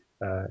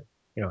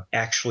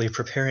actually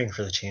preparing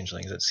for the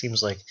changelings. It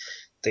seems like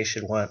they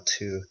should want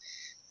to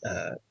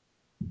uh,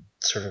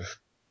 sort of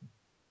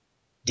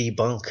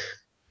debunk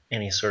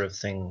any sort of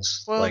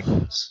things like Well,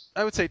 this.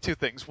 I would say two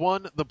things.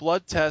 One, the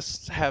blood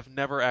tests have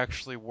never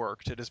actually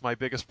worked. It is my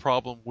biggest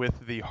problem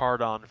with the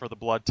hard-on for the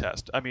blood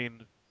test. I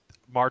mean,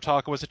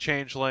 Martok was a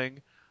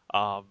changeling.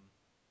 Um,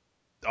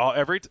 all,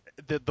 every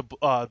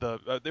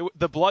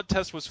the blood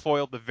test was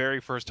foiled the very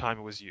first time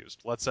it was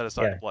used. Let's set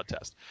aside the Yeah, blood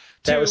test.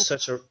 that was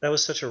Two,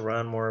 such a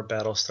Ron Moore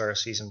Battlestar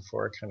season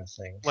 4 kind of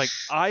thing. like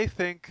I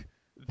think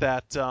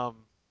that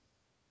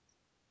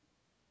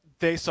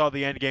they saw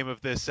the end game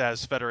of this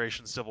as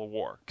Federation Civil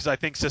War because I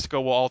think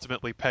Cisco will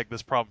ultimately peg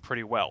this problem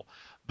pretty well.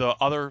 The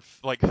other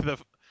like the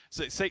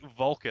say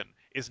Vulcan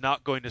is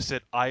not going to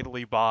sit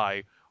idly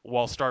by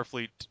while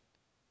Starfleet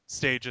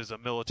stages a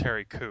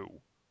military coup.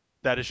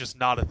 That is just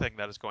not a thing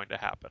that is going to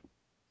happen.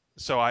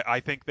 So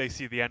I think they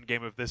see the end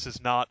game of this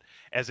as not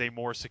as a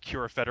more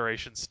secure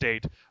Federation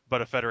state,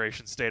 but a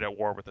Federation state at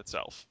war with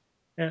itself.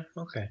 Yeah,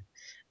 okay.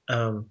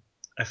 Um,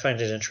 I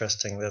find it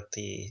interesting that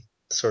the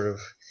sort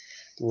of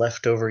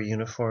leftover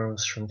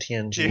uniforms from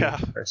TNG Yeah.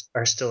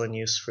 are still in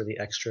use for the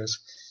extras.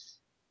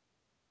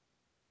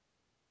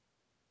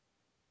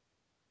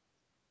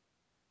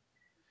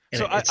 And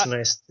So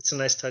it's a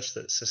nice touch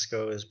that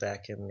Cisco is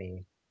back in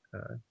the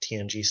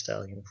TNG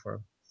style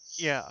uniform.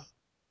 yeah.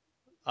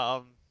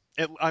 Um,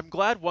 I'm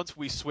glad once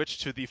we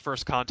switched to the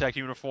first contact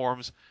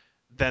uniforms,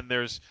 then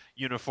there's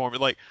uniform.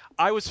 Like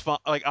I was fine.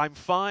 Like I'm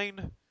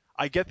fine.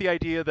 I get the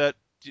idea that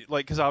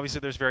like because obviously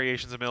there's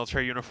variations of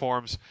military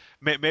uniforms.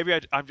 Maybe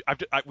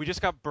we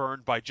just got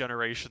burned by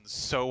generations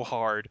so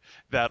hard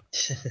that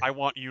I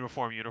want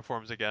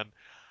uniforms again.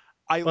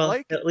 I Well,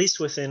 like at least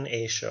within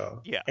a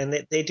show, yeah and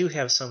they do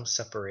have some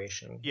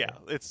separation. yeah.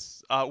 Right?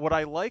 It's what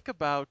I like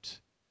about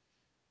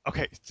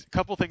okay. A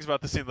couple things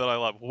about the scene that I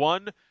love.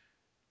 One,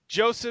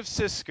 Joseph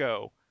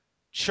Sisko,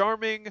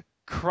 charming,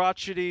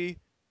 crotchety,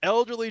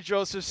 elderly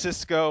Joseph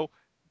Sisko,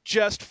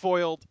 just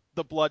foiled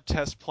the blood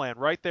test plan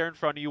right there in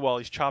front of you while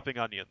he's chopping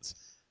onions.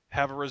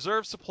 Have a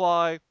reserve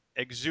supply,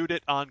 exude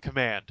it on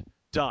command.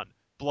 Done.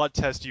 Blood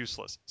test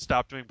useless.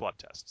 Stop doing blood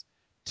tests.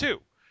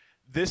 Two,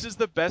 this is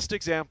the best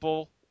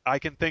example I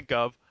can think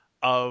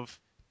of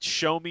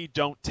show me,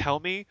 don't tell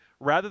me,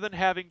 rather than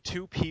having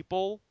two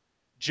people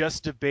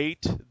just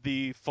debate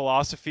the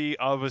philosophy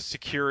of a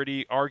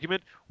security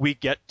argument. We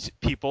get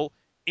people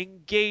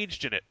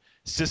engaged in it.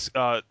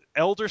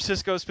 Elder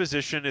Cisco's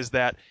position is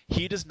that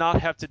he does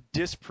not have to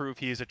disprove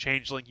he is a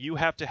changeling. You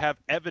have to have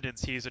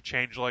evidence he is a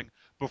changeling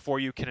before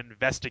you can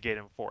investigate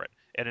him for it.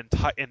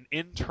 An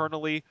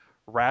internally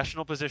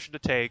rational position to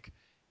take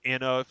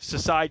in a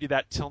society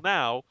that till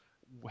now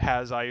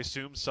has, I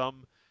assume,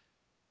 some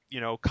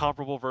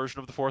comparable version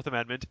of the Fourth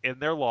Amendment in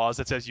their laws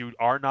that says you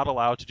are not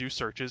allowed to do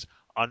searches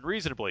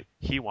unreasonably.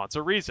 He wants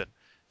a reason.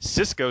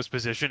 Cisco's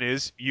position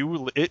is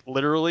it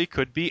literally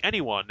could be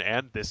anyone,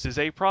 and this is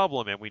a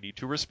problem, and we need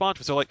to respond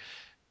to it. So, like,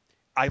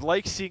 I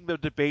like seeing the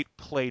debate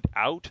played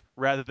out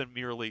rather than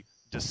merely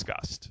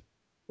discussed.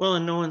 Well,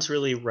 and no one's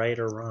really right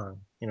or wrong,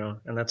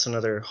 and that's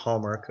another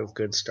hallmark of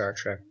good Star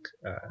Trek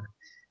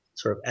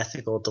sort of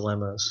ethical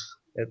dilemmas.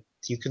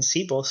 You can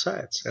see both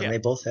sides, and Yeah. they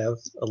both have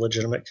a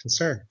legitimate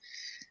concern.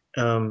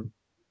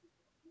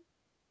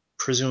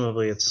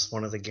 Presumably, it's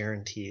one of the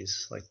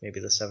guarantees, like maybe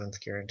the seventh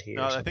guarantee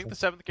No, or I think something. the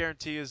seventh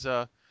guarantee is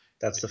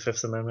That's the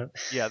Fifth Amendment.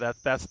 yeah,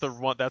 that's the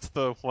one. That's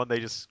the one they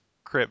just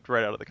cribbed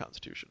right out of the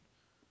Constitution.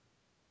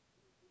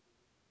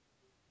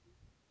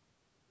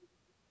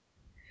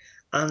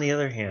 On the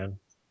other hand,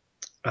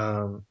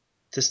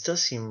 this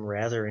does seem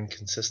rather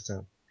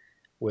inconsistent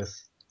with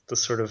the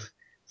sort of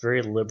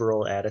very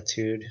liberal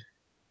attitude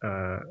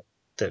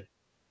that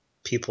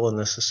people in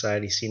this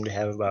society seem to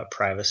have about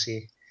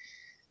privacy.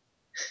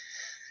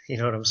 You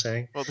know what I'm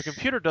saying? Well, the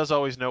computer does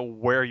always know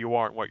where you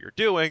are and what you're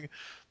doing,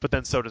 but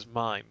then so does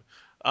mine.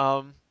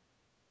 Um,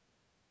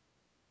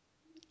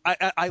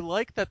 I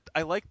like that.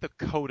 I like the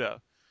coda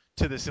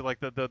to this, like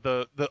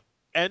the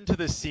end to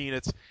this scene.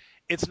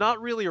 It's not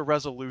really a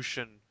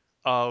resolution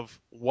of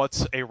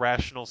what's a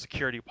rational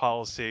security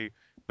policy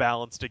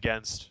balanced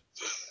against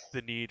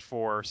the need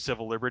for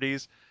civil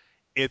liberties.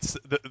 It's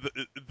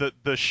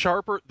the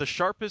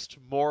sharpest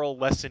moral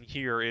lesson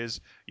here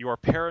is your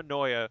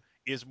paranoia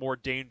is more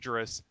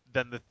dangerous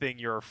than the thing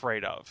you're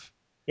afraid of.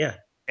 Yeah,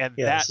 And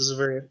yeah. that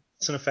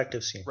It's an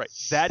effective scene. right,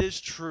 that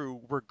is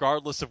true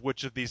regardless of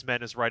which of these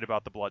men is right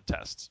about the blood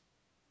tests.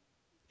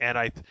 And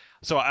I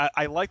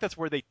like that's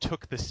where they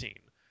took the scene.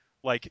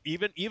 Like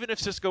even if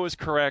Cisco is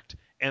correct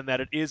and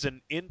that it is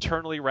an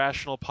internally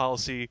rational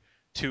policy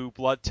to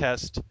blood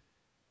test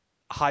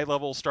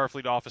high-level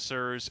Starfleet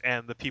officers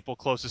and the people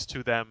closest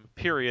to them,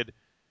 period,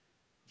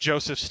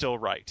 Joseph's still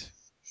right.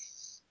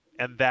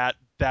 And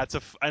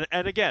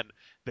and again,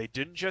 they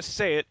didn't just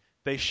say it,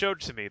 they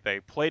showed it to me. They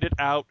played it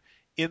out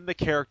in the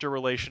character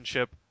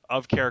relationship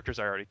of characters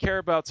I already care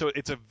about, so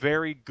it's a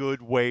very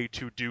good way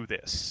to do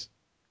this.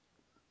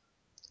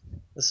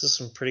 This is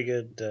some pretty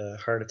good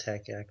heart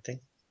attack acting.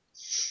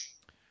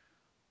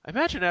 I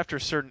imagine after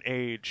a certain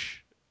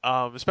age,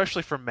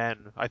 especially for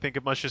men, I think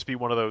it must just be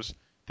one of those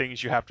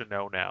things you have to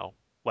know now.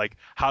 Like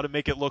how to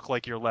make it look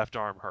like your left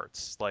arm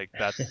hurts. Like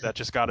that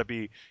just got to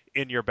be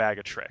in your bag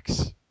of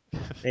tricks.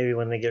 Maybe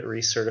when they get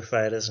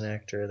recertified as an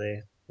actor,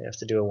 they have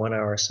to do a 1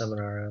 hour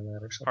seminar on that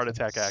or Heart something.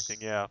 attack acting,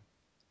 yeah.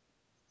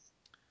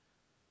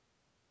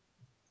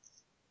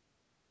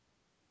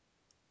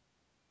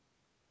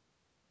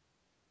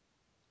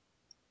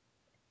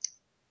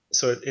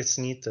 So it's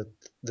neat that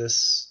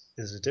this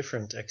is a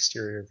different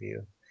exterior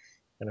view,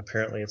 and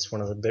apparently it's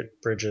one of the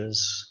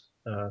bridges.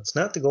 It's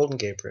not the Golden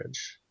Gate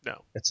Bridge.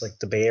 No. It's like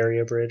the Bay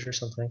Area Bridge or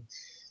something,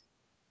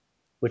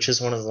 which is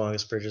one of the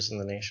longest bridges in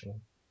the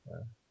nation,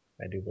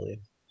 I do believe.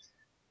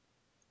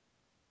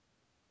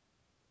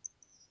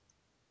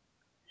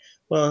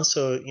 Well,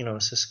 so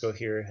Cisco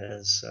here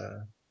has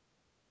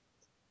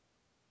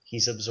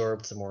he's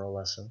absorbed the moral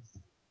lesson.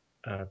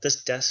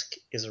 This desk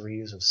is a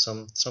reuse of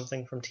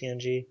something from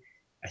TNG.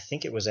 I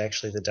think it was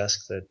actually the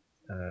desk that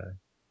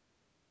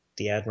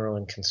the Admiral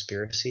in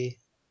Conspiracy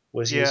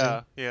was using.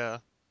 Yeah, yeah.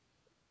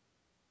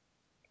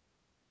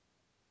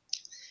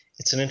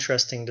 It's an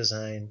interesting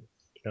design,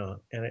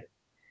 and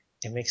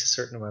it makes a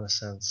certain amount of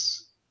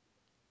sense.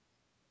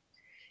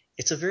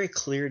 It's a very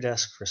clear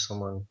desk for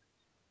someone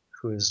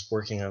who is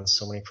working on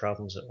so many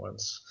problems at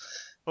once.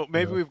 Well,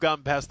 maybe we've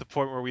gotten past the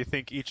point where we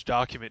think each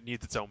document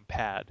needs its own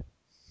pad.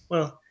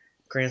 Well,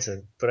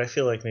 granted, but I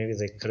feel like maybe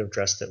they could have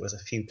dressed it with a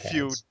few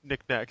Few pads.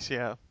 knickknacks,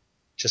 yeah.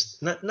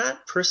 Just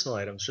not personal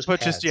items, just But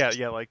just pads,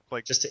 yeah, like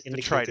just to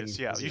indicate that detritus, he's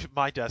yeah. busy.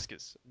 My desk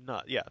is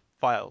not, yeah,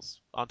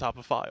 files on top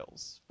of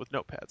files with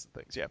notepads and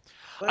things, yeah.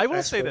 I But will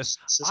I say this,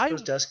 suppose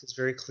Cisco's desk is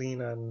very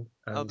clean on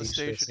the Deep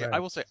Space station, yeah. I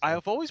Nine. will say I So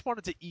have always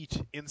wanted to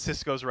eat in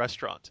Cisco's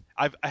restaurant.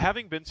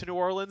 Having been to New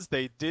Orleans,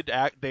 they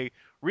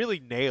really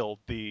nailed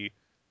the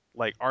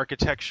like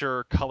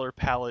architecture, color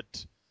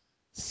palette,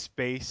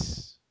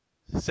 space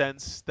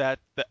sense that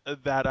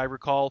I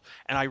recall,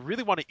 and I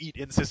really want to eat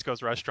in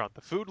Cisco's restaurant.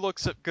 The food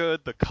looks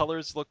good, the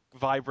colors look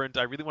vibrant.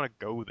 I really want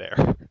to go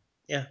there.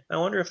 yeah, I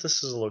wonder if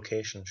this is a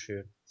location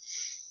shoot.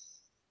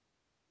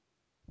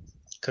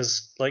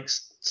 Because like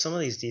some of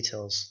these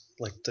details,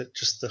 like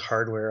just the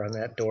hardware on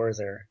that door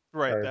there,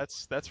 Right, are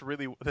that's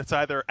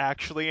either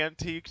actually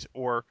antiqued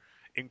or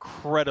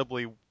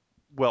incredibly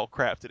well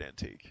crafted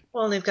antique.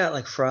 well, and they've got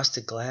like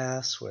frosted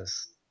glass with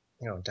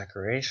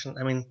decoration.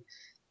 I mean,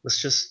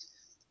 let's just.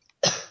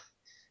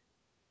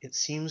 It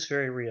seems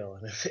very real,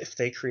 and if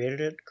they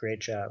created it, great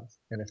job,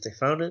 and if they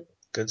found it,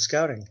 good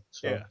scouting.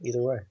 So Yeah.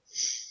 either way.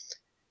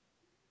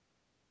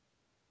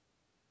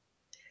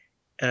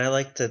 And I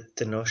like the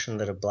notion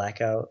that a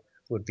blackout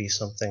would be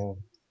something,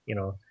 you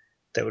know,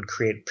 that would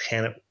create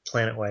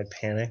planet-wide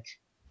panic.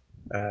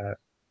 Uh,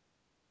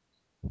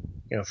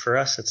 for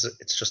us,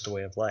 it's just a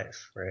way of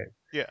life, right?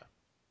 Yeah.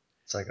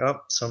 It's like, oh,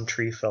 some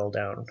tree fell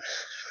down,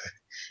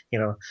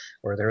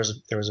 or there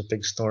was a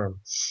big storm.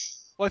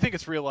 Well, I think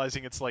it's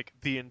realizing it's like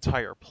the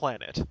entire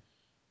planet.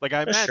 Like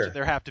I imagine Sure.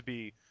 there have to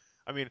be.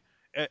 I mean,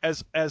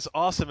 as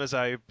awesome as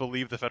I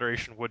believe the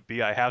Federation would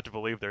be, I have to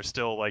believe there's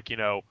still like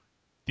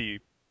the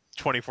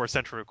 24th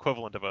century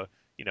equivalent of a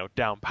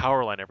down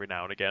power line every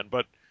now and again.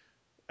 But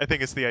I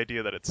think it's the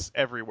idea that it's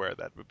everywhere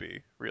that would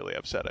be really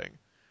upsetting.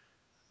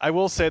 I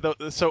will say though,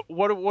 so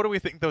what do we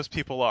think those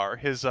people are?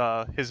 His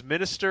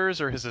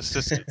ministers or his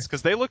assistants?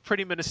 Because they look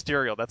pretty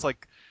ministerial. That's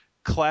like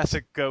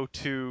classic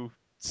go-to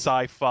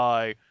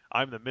sci-fi.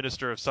 I'm the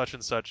minister of such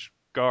and such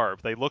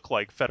garb. They look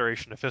like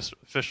Federation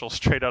officials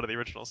straight out of the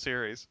original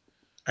series.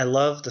 I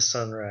love the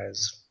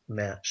sunrise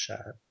matte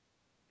shot.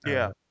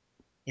 Yeah,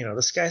 Uh,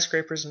 the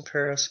skyscrapers in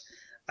Paris.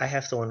 I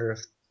have to wonder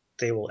if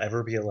they will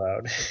ever be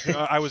allowed.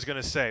 I was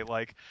gonna say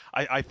like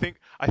I think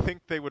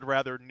they would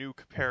rather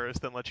nuke Paris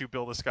than let you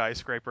build a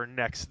skyscraper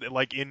next,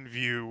 like in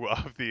view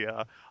of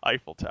the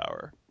Eiffel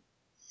Tower.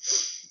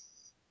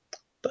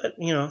 But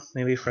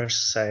maybe French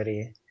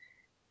society,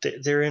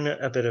 they're in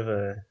a bit of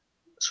a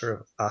sort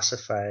of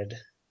ossified,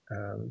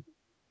 um,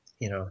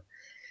 you know,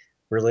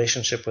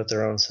 relationship with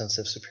their own sense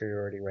of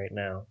superiority right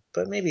now.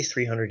 But maybe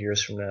 300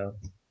 years from now,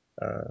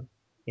 uh,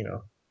 you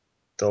know,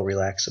 they'll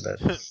relax a bit.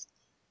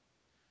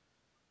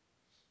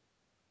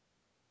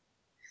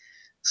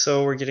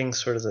 So we're getting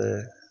sort of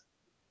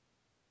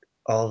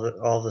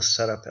all the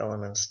setup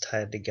elements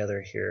tied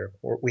together here.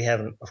 We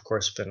haven't, of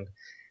course, been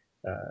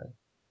uh,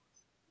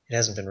 it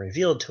hasn't been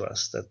revealed to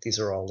us that these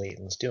are all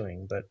Leighton's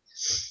doing, but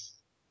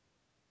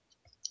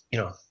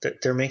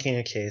they're making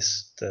a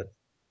case that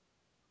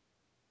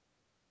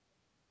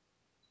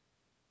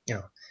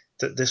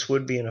that this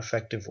would be an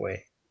effective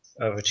way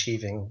of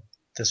achieving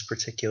this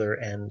particular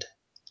end.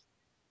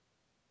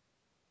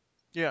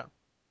 Yeah,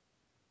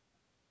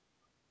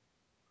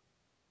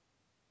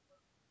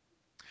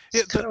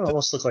 It's yeah. kind of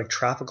almost look like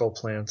tropical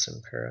plants in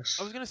I Paris.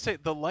 was gonna say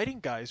the lighting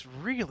guys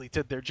really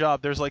did their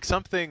job. There's like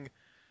something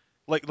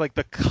like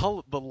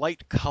the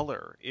light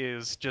color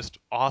is just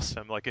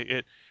awesome. Like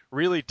it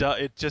really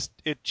does.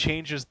 It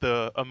changes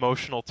the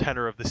emotional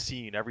tenor of the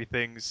scene.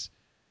 Everything's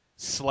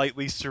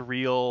slightly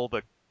surreal.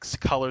 The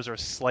colors are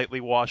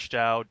slightly washed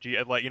out.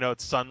 Like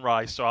it's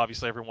sunrise, so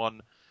obviously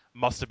everyone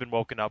must have been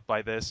woken up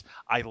by this.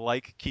 I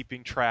like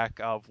keeping track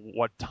of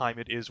what time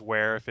it is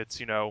where. If it's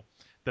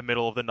the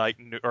middle of the night,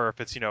 or if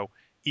it's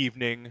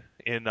evening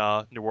in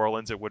New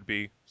Orleans, it would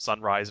be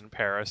sunrise in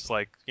Paris.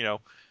 Like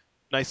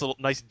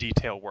nice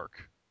detail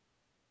work.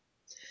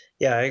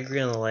 Yeah, I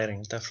agree on the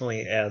lighting.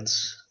 Definitely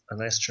adds a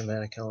nice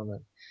dramatic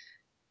element.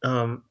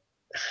 Um,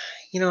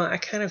 I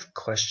kind of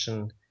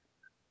question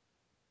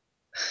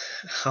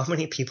how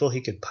many people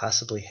he could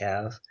possibly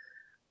have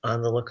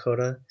on the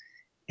Lakota.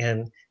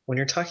 And when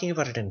you're talking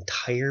about an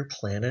entire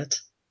planet,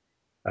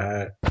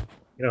 uh,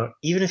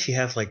 even if you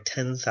have like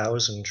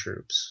 10,000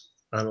 troops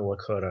on the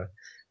Lakota,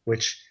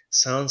 which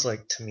sounds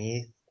like to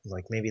me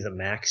like maybe the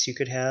max you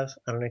could have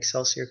on an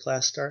Excelsior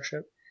class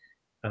starship,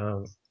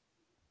 um,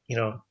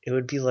 it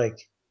would be like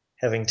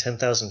having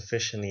 10,000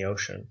 fish in the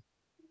ocean,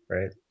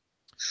 right?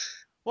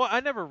 Well, I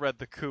never read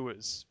the coup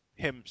as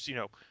him,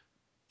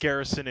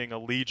 garrisoning a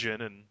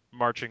legion and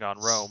marching on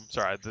Rome.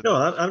 Sorry, No,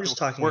 I'm just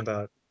talking we're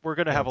about, we're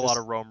going to have a lot this.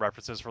 of Rome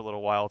references for a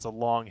little while. It's a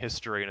long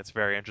history and it's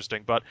very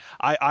interesting. But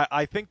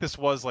I think this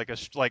was like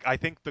I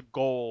think the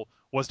goal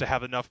was to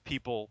have enough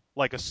people,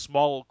 like a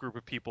small group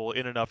of people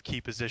in enough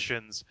key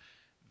positions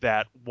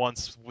that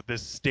once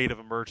this state of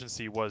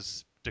emergency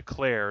was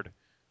declared,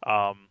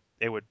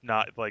 it would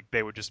not like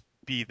they would just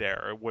be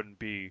there. It would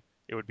be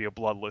a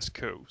bloodless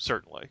coup,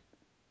 certainly.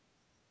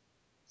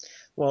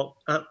 Well,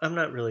 I'm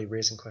not really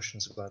raising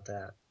questions about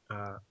that.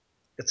 Uh,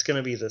 it's going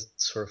to be the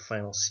sort of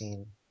final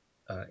scene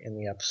in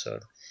the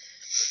episode.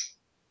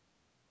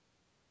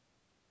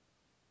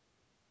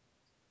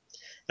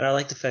 And I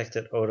like the fact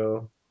that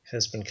Odo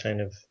has been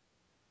kind of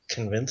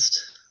convinced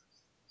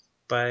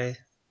by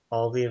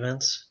all the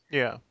events.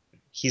 Yeah.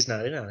 He's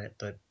not in on it,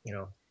 but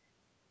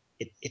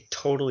it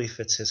totally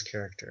fits his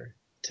character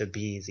to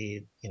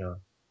be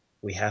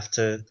we have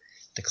to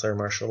declare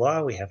martial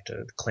law, we have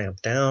to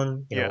clamp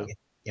down. Yeah.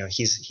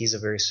 He's a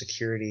very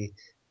security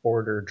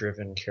order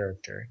driven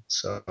character,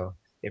 so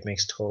it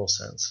makes total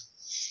sense.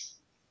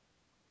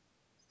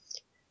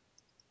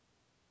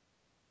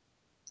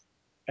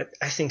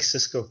 I think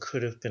Cisco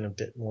could have been a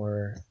bit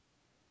more.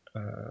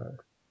 Uh,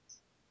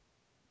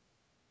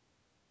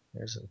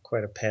 there's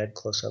quite a pad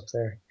close up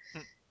there. Hmm.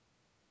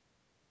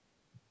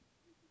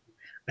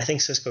 I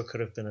think Cisco could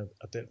have been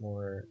a bit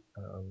more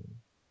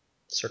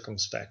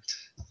circumspect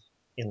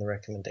in the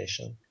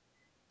recommendation.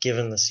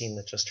 given the scene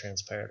that just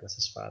transpired with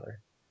his father.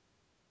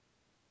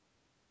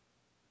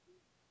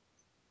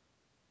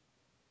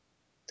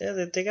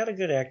 They got a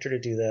good actor to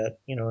do that.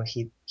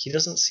 He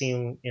doesn't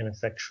seem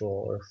ineffectual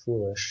or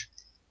foolish.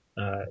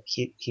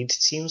 He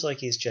seems like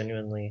he's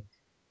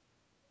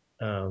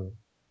um,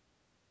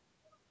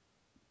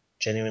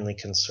 genuinely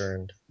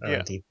concerned on a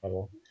Yeah. deep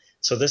level.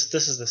 So this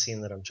is the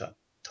scene that I'm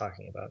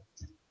talking about.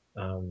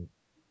 Um,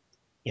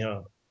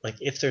 like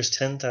if there's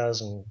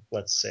 10,000,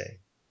 let's say,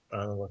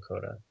 on the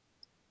Lakota,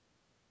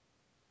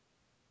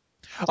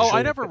 Oh, there's I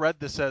really never read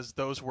this as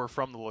those were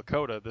from the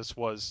Lakota. This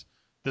was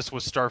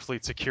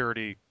Starfleet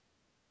security.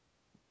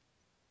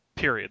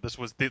 Period. This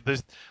was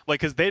this like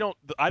because they don't.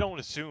 I don't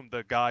assume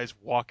the guys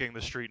walking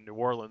the street in New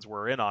Orleans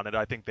were in on it.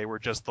 I think they were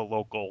just the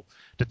local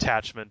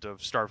detachment of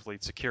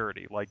Starfleet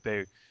security. Like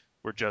they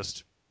were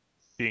just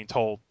being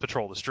told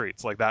patrol the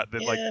streets like that.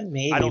 Like yeah, I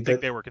maybe, don't think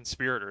but they were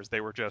conspirators.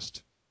 They were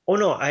just oh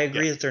no, I yeah,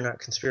 agree that they're not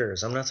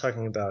conspirators. I'm not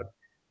talking about.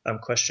 I'm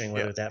questioning yeah.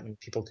 whether that many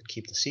people could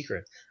keep the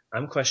secret.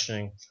 I'm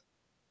questioning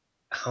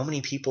how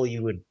many people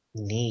you would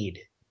need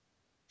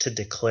to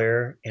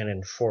declare and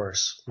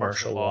enforce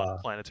Martial martial law on a law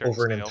planetary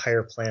over an scale.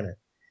 entire planet.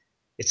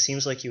 It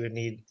seems like you would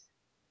need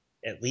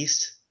at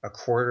least a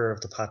quarter of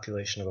the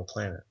population of a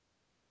planet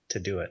to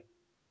do it.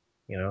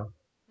 You know,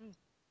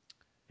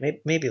 Hmm.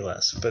 maybe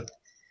less, but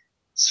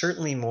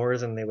certainly more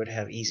than they would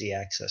have easy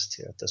access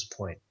to at this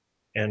point,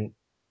 and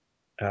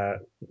uh,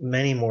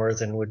 many more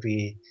than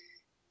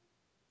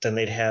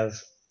they'd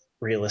have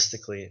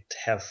realistically to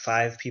have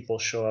 5 people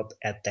show up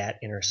at that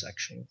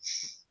intersection.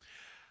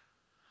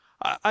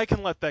 I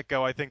can let that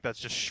go. I think that's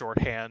just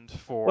shorthand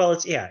for Well,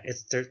 it's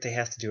they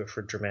have to do it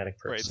for dramatic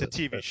right. It's a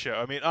purposes, TV but show.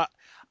 I mean,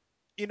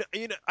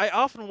 I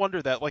often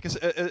wonder that, like, as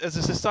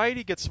a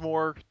society gets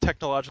more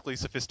technologically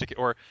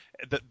sophisticated, or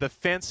the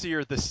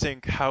fancier the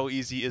sink, how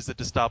easy is it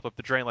to stop up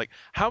the drain? Like,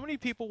 how many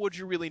people would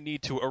you really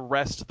need to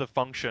arrest the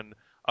function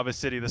of a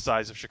city the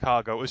size of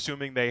Chicago,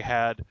 assuming they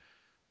had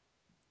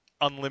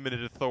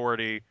unlimited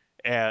authority?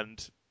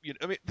 And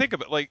I mean, think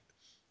of it, like,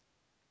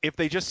 if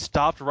they just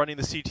stopped running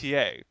the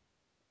CTA,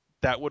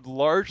 that would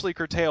largely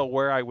curtail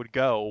where I would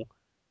go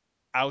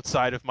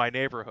outside of my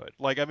neighborhood.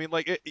 Like, I mean,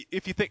 like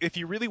if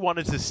you really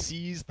wanted to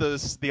seize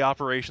the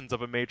operations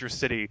of a major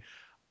city,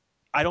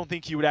 I don't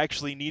think you would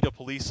actually need a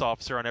police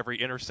officer on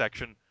every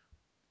intersection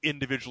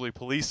individually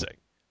policing.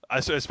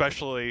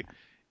 Especially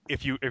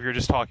if you're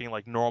just talking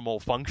like normal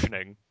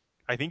functioning,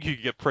 I think you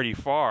could get pretty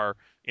far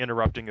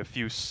interrupting a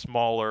few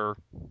smaller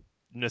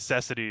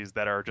necessities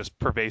that are just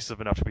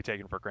pervasive enough to be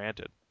taken for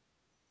granted.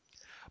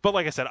 But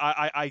like I said,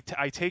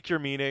 I take your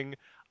meaning.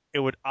 It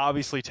would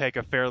obviously take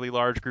a fairly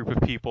large group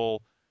of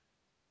people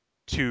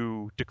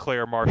to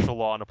declare martial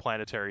law on a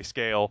planetary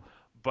scale,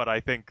 but I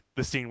think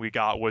the scene we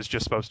got was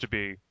just supposed to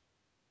be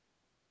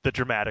the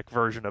dramatic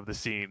version of the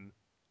scene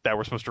that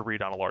we're supposed to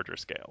read on a larger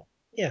scale.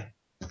 yeah,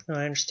 no,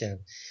 I understand.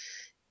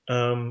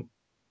 Um,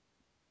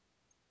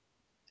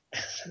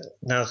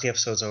 Now that the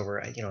episode's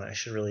over, I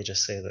should really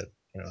just say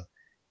that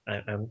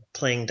I'm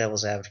playing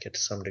devil's advocate to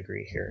some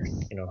degree here.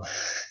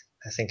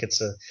 I think it's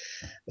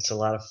a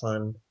lot of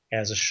fun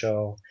as a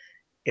show.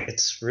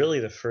 It's really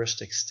the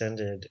first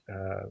extended,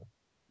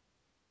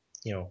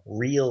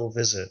 real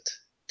visit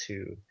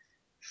to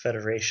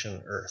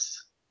Federation Earth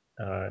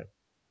uh,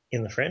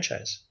 in the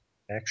franchise.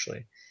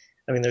 Actually,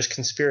 I mean, there's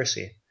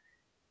conspiracy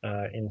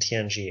in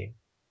TNG,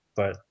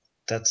 but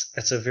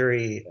that's a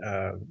very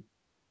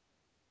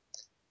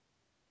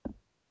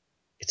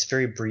it's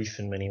very brief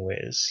in many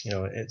ways.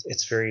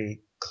 It's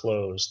very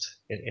closed.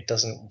 It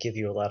doesn't give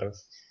you a lot of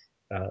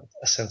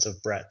a sense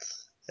of breadth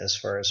as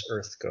far as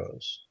Earth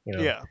goes.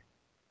 Yeah.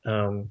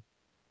 Did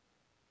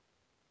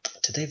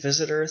they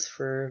visit Earth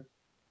for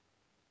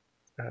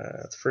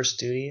the first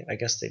duty? I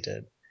guess they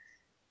did.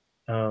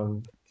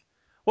 Um,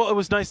 Well, it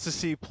was nice to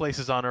see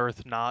places on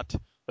Earth not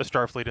a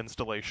Starfleet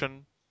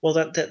installation. well,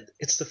 that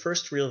it's the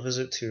first real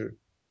visit to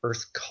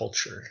Earth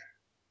culture.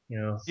 You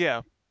know,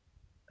 Yeah.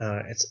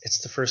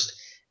 it's the first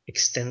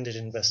extended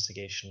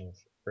investigation of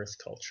Earth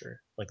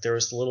culture. Like there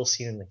was the little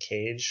scene in the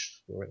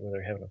cage where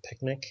they're having a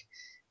picnic.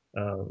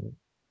 Um,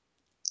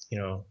 you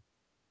know,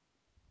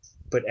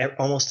 but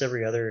almost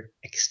every other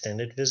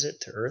extended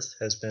visit to Earth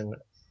has been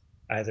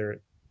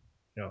either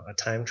a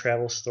time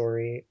travel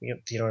story. Do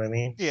you know what I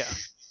mean? Yeah.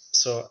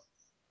 So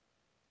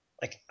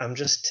like I'm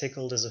just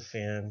tickled as a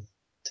fan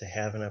to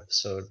have an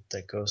episode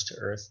that goes to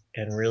Earth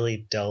and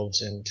really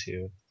delves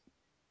into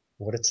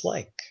what it's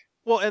like.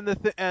 Well, and the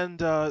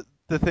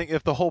thing,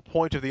 if the whole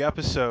point of the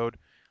episode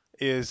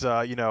is,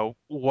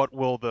 what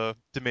will the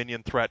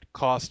Dominion threat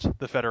cost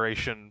the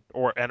Federation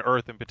or and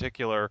Earth in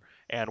particular,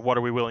 and what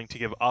are we willing to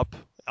give up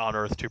on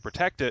Earth to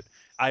protect it?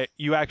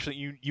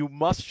 You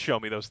must show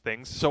me those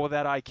things so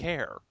that I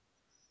care.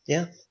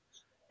 Yeah,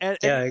 And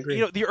yeah, I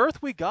agree. the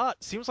Earth we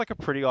got seems like a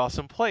pretty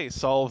awesome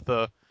place. All of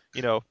the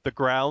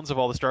grounds of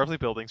all the Starfleet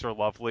buildings are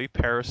lovely.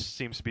 Paris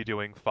seems to be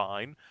doing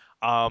fine.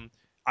 Um,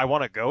 I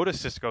want to go to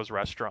Cisco's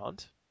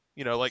restaurant.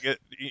 like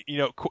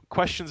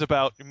questions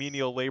about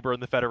menial labor in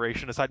the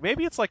Federation aside,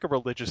 maybe it's like a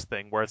religious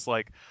thing where it's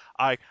like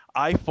I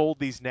I fold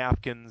these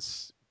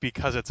napkins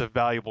because it's a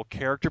valuable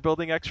character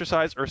building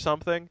exercise or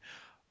something.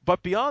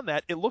 But beyond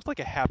that, it looked like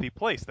a happy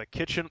place. The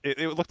kitchen, it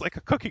looked like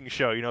a cooking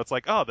show. It's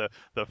like, oh,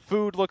 the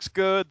food looks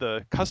good,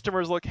 the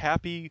customers look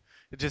happy.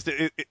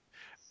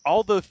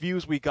 All the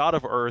views we got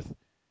of Earth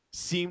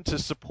seem to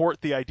support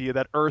the idea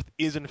that Earth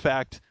is in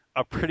fact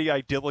a pretty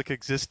idyllic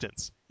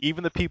existence.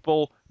 Even the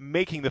people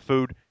making the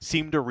food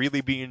seem to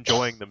really be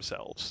enjoying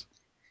themselves.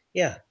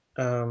 Yeah.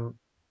 Um,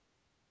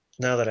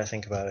 Now that I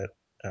think about it,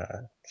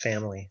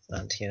 Family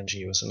on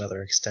TNG was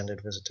another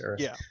extended visit to Earth,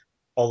 Yeah.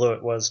 although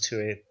it was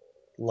to a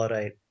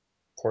Luddite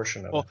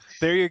portion of Well, it.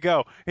 there you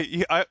go.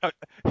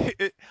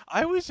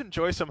 I always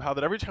enjoy somehow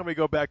that every time we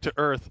go back to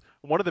Earth,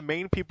 one of the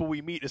main people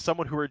we meet is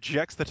someone who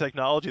rejects the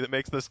technology that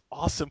makes this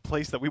awesome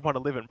place that we want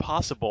to live in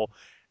possible.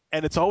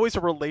 And it's always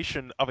a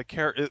relation of a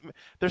character.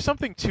 There's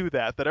something to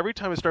that, that every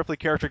time a Starfleet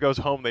character goes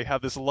home, they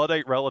have this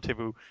Luddite relative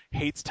who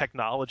hates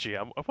technology.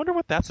 I wonder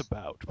what that's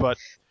about. But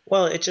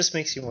Well, it just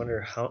makes you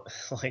wonder how,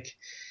 like,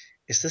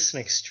 is this an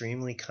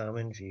extremely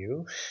common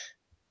view?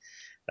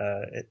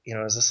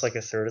 Is this like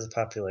a third of the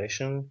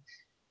population?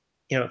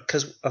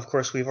 Because of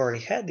course we've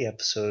already had the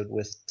episode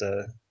with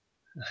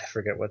I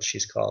forget what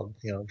she's called,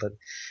 but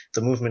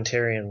the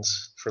movementarians,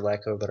 for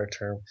lack of a better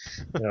term,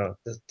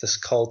 this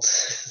cult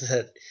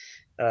that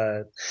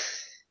uh,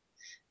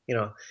 you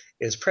know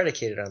is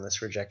predicated on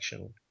this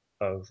rejection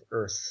of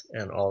Earth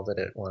and all that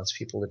it wants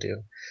people to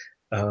do.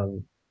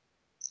 Um,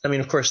 I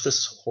mean, of course,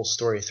 this whole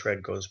story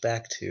thread goes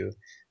back to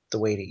the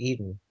way to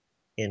Eden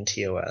in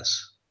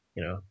TOS.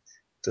 You know,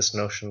 this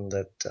notion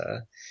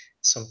that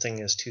something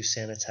is too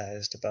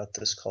sanitized about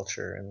this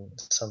culture and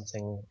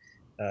something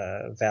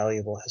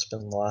valuable has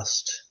been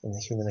lost in the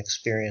human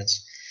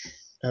experience.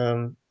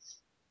 Um,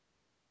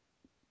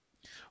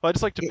 well, I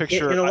just like to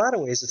picture. in a lot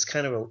of ways, it's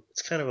kind of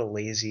a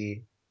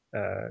lazy,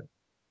 uh,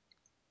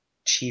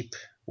 cheap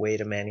way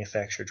to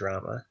manufacture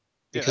drama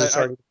because it's Yeah,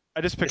 already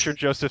I just it's picture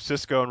Joseph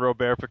Sisko and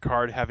Robert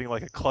Picard having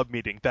like a club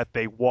meeting that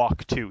they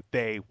walk to.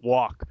 They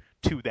walk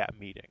to that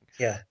meeting.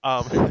 yeah.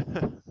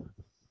 Um,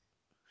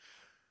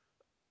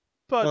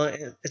 but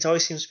Well, it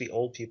always seems to be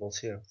old people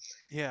too.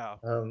 yeah,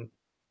 Um,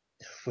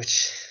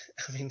 which,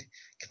 I mean,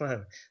 come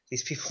on,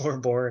 these people were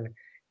born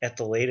at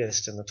the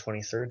latest in the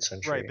 23rd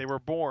right. They century. were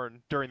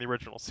born during the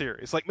original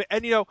series. Like,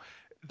 and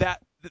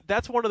that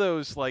that's one of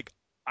those like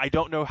I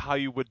don't know how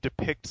you would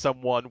depict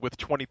someone with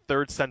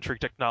 23rd century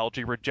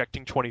technology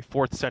rejecting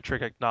 24th century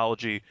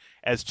technology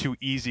as too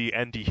easy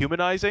and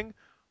dehumanizing.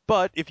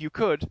 But if you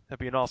could, that'd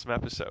be an awesome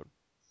episode.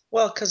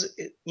 Well, because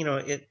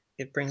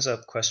it brings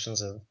up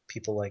questions of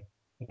people like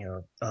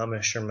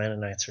Amish or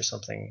Mennonites or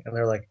something, and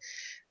they're like,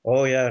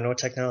 "Oh yeah, no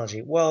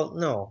technology." Well,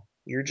 no,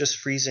 you're just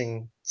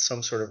freezing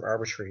some sort of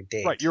arbitrary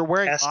Right, date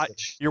past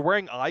which, you're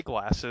wearing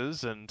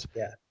eyeglasses, and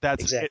yeah, that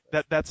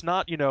exactly. that's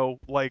not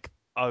like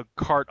a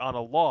cart on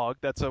a log.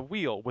 That's a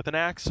wheel with an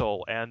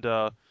axle and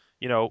a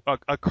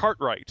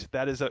Cartwright.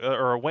 That is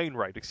or a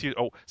Wainwright. Excuse.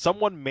 Oh,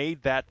 someone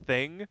made that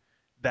thing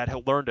that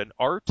had learned an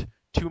art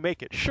to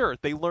make it. Sure,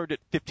 they learned it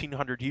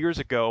 1,500 years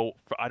ago.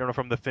 I don't know,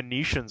 from the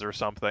Phoenicians or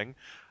something,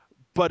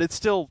 but it's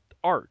still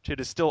art. It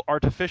is still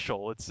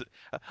artificial. It's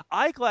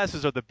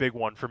eyeglasses are the big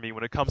one for me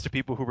when it comes to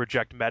people who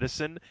reject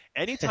medicine.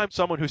 Anytime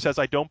someone who says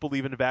I don't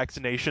believe in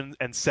vaccination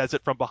and says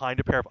it from behind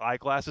a pair of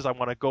eyeglasses, I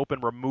want to go up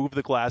and remove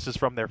the glasses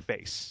from their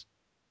face.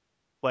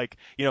 Like,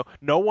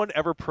 no one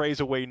ever prays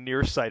away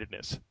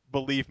nearsightedness.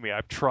 Believe me,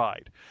 I've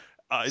tried.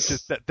 It's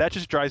just that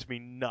just drives me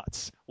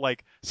nuts.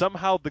 Like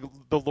somehow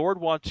the Lord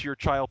wants your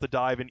child to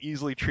die of an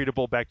easily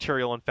treatable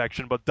bacterial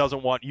infection, but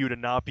doesn't want you to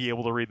not be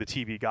able to read the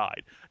TV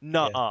guide.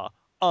 Yeah.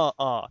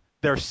 Nuh-uh.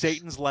 They're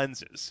Satan's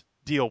lenses.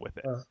 Deal with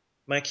it.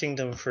 My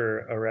Kingdom for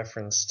a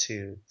reference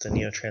to the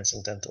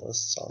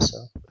neo-transcendentalists also.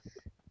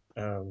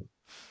 Um,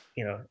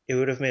 it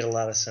would have made a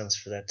lot of sense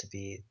for that to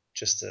be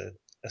just a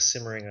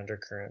simmering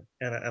undercurrent.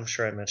 And I'm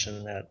sure I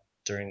mentioned that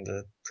during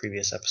the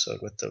previous episode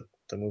with the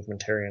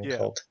movementarian Yeah.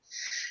 cult.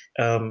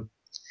 Um,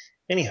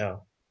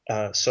 Anyhow,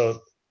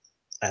 so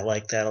I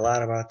like that a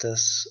lot about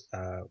this.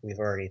 We've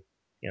already,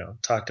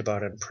 talked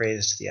about and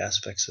praised the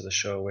aspects of the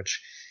show,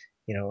 which,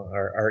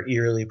 are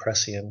eerily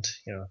prescient.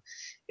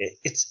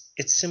 It's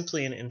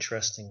simply an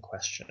interesting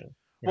question.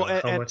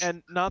 Well,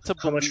 and not to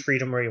How much believe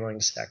freedom are you willing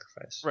to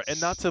sacrifice? right, and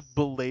not to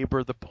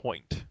belabor the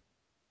point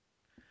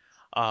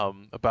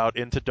about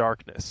Into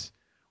Darkness.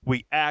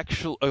 We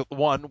actually,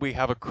 one, we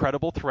have a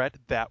credible threat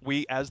that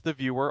we, as the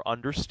viewer,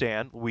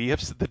 understand.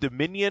 The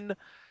Dominion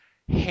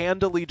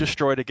handily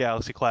destroyed a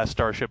Galaxy class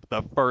starship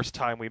the first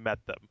time we met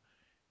them.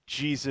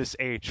 Jesus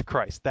H.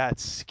 Christ,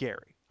 that's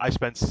scary. I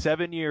spent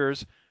 7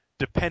 years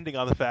depending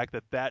on the fact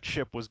that that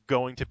ship was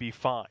going to be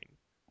fine,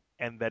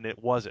 and then it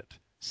wasn't.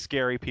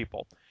 Scary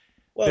people.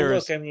 Well,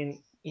 look, There's, I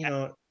mean,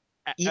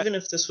 even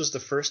if this was the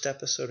first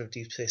episode of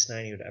Deep Space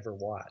Nine you'd ever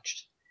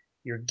watched,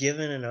 you're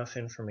given enough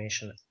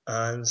information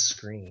on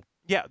screen.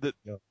 yeah, You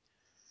know,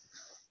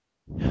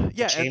 The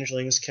Yeah, and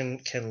changelings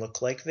can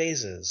look like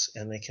vases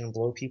and they can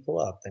blow people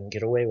up and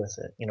get away with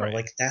it. right.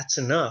 Like that's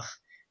enough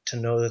to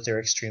know that they're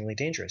extremely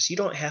dangerous. You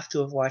don't have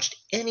to have watched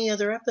any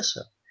other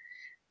episode,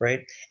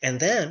 right? And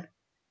then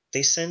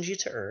they send you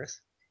to Earth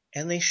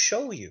and they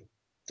show you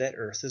that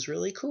Earth is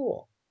really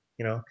cool.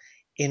 You know,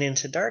 in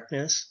Into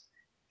Darkness,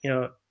 you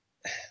know,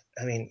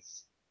 I mean,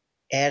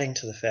 adding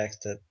to the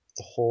fact that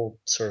the whole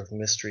sort of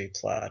mystery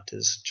plot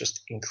is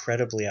just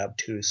incredibly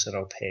obtuse and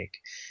opaque.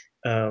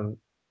 Um,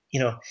 you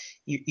know,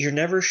 you're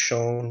never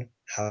shown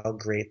how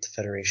great the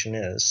Federation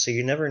is, so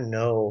you never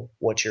know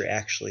what you're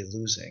actually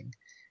losing.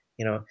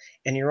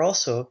 And you're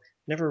also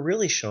never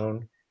really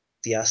shown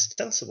the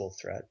ostensible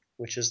threat,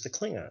 which is the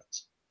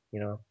Klingons. You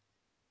know,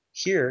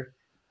 here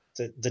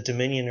the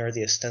Dominion are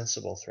the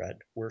ostensible threat.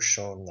 We're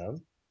shown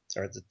them,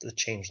 or the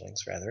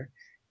changelings rather.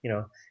 You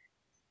know,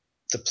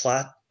 the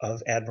plot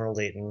of Admiral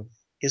Layton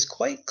is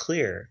quite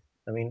clear.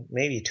 I mean,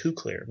 maybe too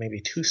clear,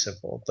 maybe too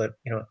simple, but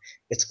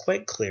it's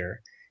quite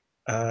clear.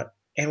 Uh,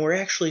 and we're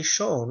actually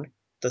shown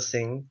the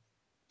thing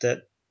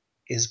that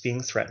is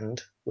being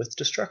threatened with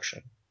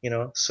destruction.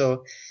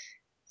 So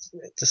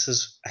this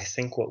is, I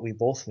think, what we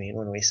both mean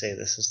when we say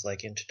this is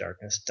like Into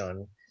Darkness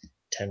done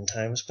 10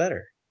 times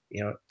better.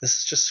 This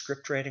is just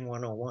script writing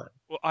 101.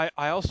 Well,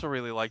 I also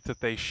really like that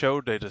they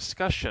showed a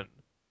discussion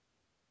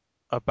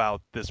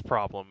about this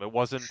problem. It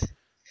wasn't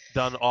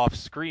done off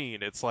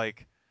screen. It's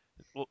like,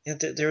 well,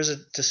 There was a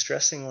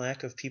distressing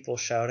lack of people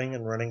shouting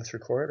and running through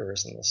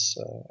corridors in this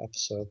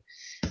episode,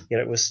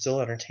 yet it was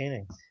still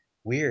entertaining.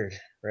 Weird,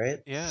 right?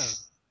 yeah,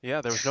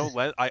 yeah. There was no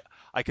lens.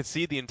 I could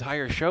see the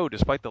entire show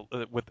despite the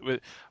with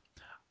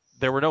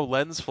there were no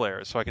lens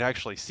flares, so I could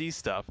actually see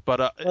stuff.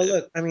 But Well,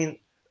 look, I mean,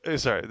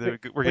 sorry, we're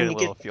when getting a you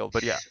little get afield.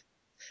 But yeah,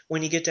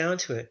 when you get down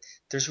to it,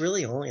 there's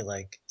really only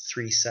like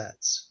three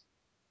sets,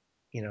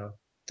 you know,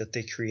 that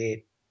they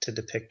create to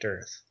depict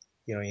Earth.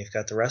 You've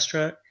got the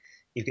restaurant,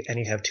 and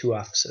you have two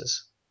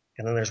offices,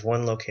 and then there's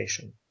one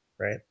location,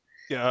 right?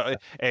 yeah,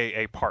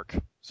 a park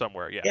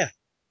somewhere. Yeah, Yeah,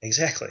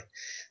 exactly.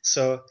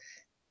 So,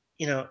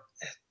 you know,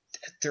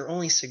 they're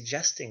only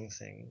suggesting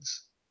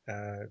things,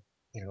 uh,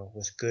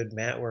 with good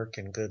mat work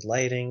and good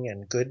lighting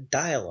and good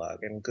dialogue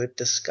and good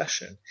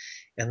discussion,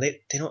 and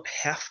they don't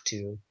have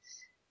to.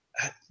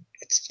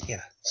 It's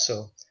yeah.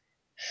 So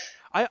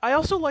I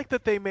also like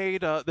that they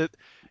made that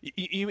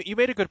you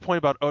made a good point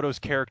about Odo's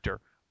character.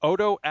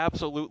 Odo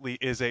absolutely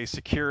is a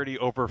security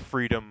over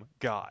freedom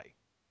guy.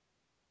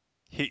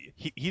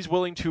 He's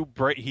willing to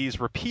break. He's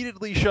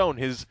repeatedly shown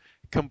his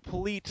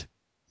complete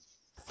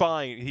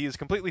fine. He is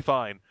completely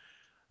fine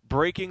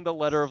breaking the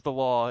letter of the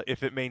law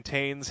if it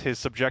maintains his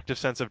subjective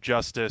sense of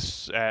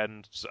justice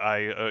and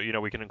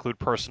we can include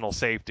personal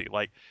safety.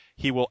 Like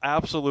he will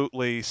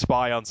absolutely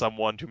spy on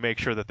someone to make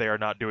sure that they are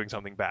not doing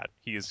something bad.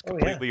 He is oh yeah,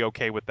 completely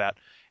okay with that.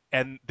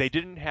 And they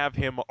didn't have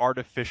him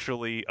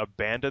artificially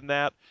abandon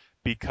that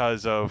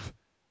because of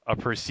a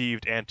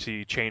perceived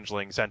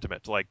anti-changeling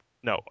sentiment. Like,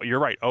 no, you're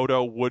right.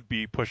 Odo would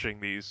be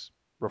pushing these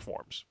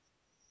reforms.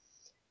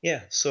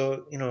 yeah.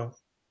 So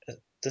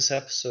this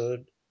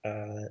episode,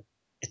 uh,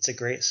 it's a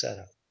great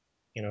setup.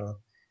 You know,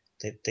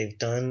 they've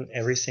done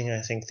everything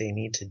I think they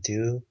need to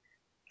do,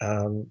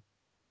 and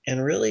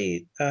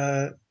really,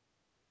 it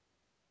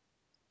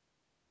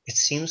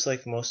seems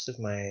like most of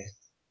my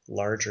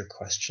larger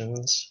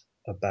questions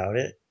about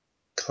it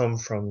come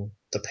from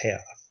the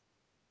payoff.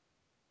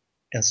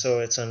 And so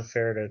it's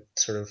unfair to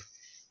sort of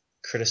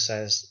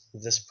criticize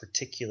this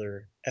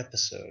particular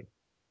episode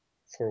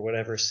for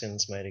whatever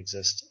sins might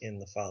exist in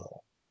the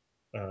follow.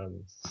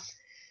 Um,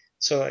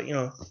 so,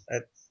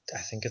 I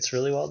think it's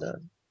really well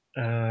done.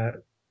 Uh,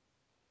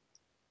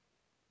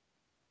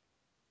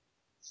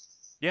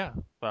 Yeah.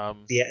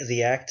 Um,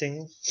 the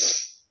acting,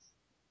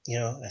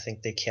 I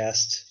think they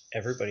cast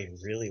everybody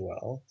really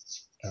well.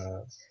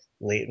 Uh,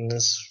 Layton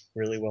is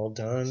really well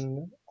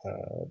done.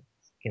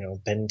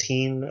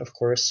 Bentine, of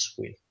course,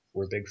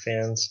 we're big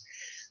fans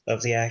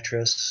of the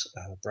actress.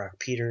 Brock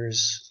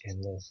Peters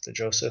in the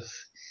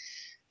Joseph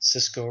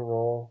Sisko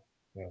role.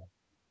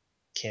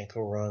 Can't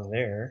go wrong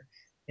there.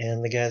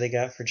 And the guy they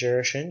got for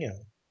Jarrah, you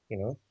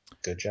know,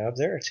 good job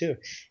there too.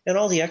 And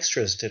all the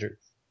extras did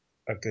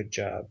a good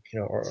job,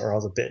 or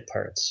all the bit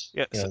parts.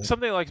 yeah.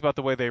 Something I liked about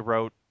the way they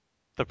wrote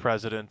the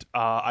president.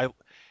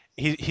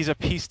 He's a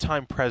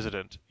peacetime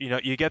president.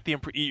 You get the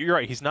you're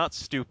right. He's not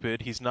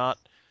stupid. He's not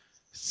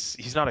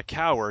a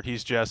coward.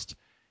 He's just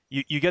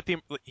you get the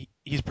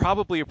he's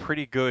probably a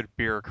pretty good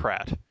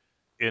bureaucrat.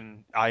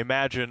 I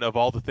imagine of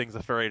all the things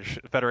the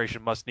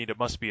Federation must need, it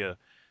must be a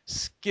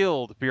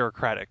skilled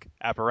bureaucratic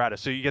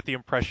apparatus. So you get the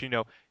impression,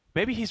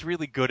 maybe he's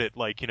really good at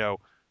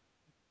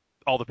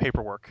all the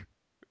paperwork,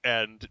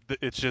 and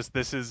it's just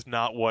this is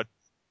not what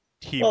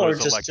he Well, or was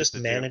just elected just to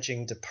do.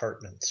 managing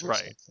departments or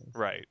Right, something.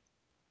 right.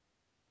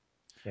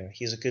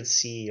 He's a good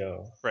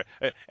CEO. Right,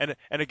 and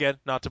again,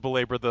 not to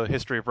belabor the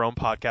History of Rome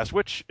podcast,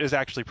 which is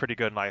actually pretty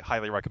good, and I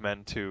highly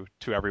recommend to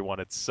everyone.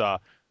 It's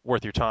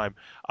worth your time.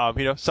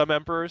 Some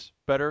emperors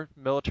better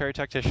military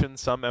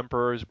tacticians, some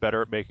emperors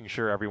better at making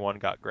sure everyone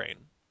got grain.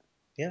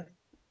 Yeah,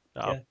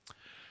 Um, yeah.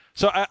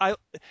 So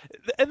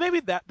and maybe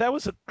that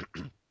was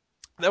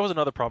that was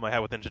another problem I had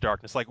with Into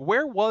Darkness. Like,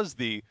 where was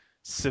the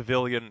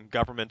civilian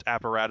government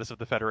apparatus of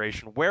the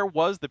Federation? Where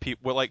was the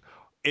people? Like,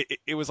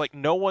 it was like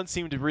no one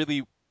seemed to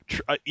really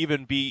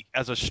even be,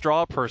 as a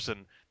straw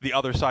person, the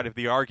other side of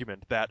the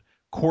argument that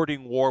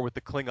courting war with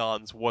the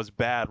Klingons was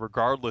bad,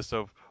 regardless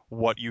of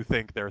what you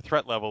think their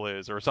threat level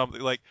is, or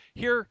something. Like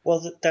here,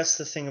 Well, that's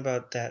the thing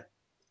about that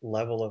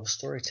level of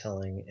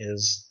storytelling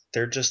is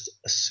they're just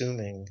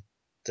assuming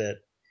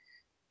that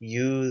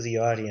you, the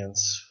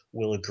audience,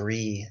 will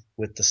agree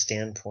with the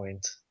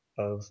standpoint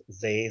of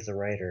they, the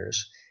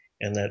writers,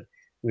 and that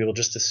we will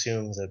just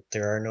assume that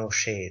there are no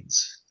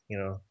shades,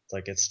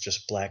 like it's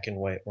just black and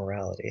white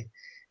morality.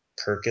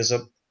 Kirk is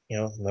a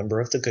member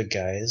of the good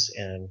guys,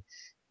 and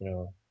you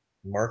know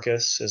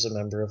Marcus is a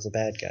member of the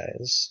bad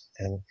guys,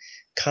 and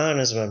Khan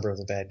is a member of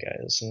the bad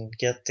guys, and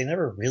yet they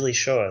never really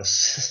show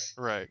us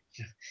right,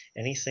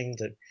 anything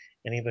that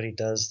anybody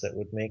does that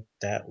would make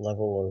that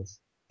level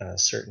of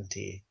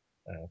certainty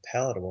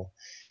palatable.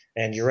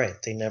 And you're right,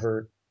 they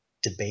never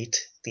debate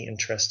the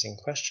interesting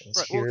questions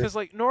right. Well, here. because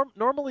like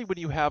normally when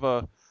you have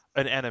an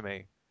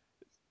enemy,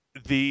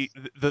 the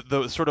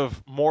sort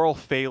of moral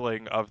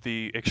failing of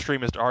the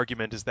extremist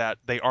argument is that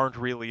they aren't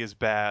really as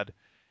bad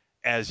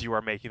as you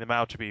are making them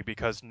out to be,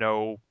 because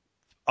no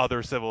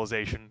other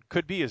civilization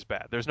could be as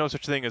bad. There's no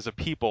such thing as a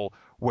people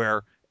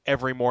where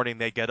every morning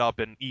they get up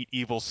and eat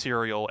evil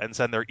cereal and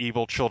send their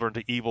evil children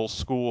to evil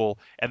school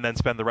and then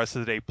spend the rest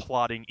of the day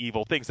plotting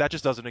evil things. That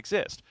just doesn't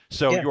exist.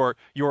 So Yeah,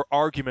 your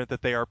argument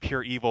that they are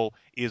pure evil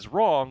is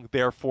wrong.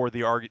 Therefore,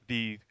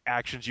 the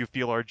actions you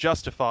feel are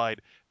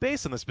justified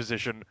based on this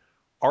position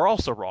are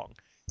also wrong.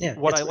 yeah,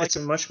 What I it's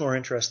like, a much more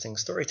interesting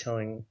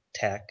storytelling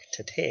tack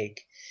to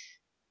take,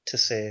 to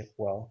say,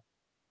 well,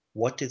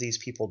 what do these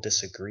people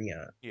disagree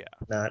on? yeah,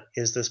 Not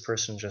is this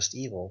person just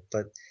evil,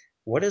 but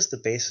what is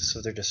the basis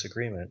of their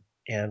disagreement,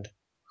 and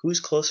who's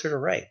closer to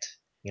right?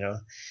 You know,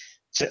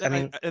 so, I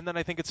mean, and then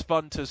I think it's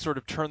fun to sort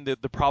of turn the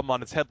problem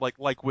on its head,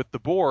 like with the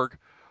Borg.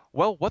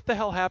 Well, what the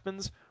hell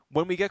happens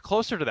when we get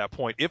closer to that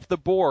point? If the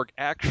Borg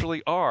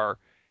actually are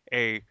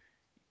a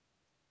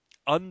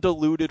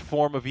undiluted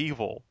form of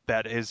evil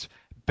that is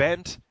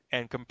bent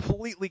and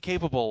completely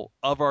capable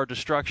of our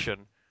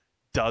destruction,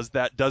 does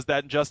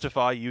that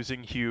justify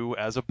using Hugh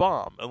as a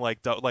bomb?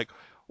 And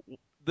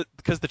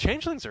because the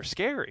changelings are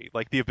scary,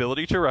 like the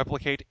ability to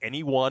replicate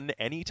anyone,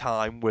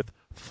 anytime with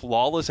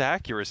flawless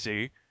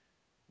accuracy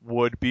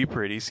would be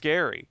pretty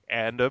scary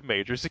and a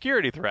major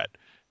security threat.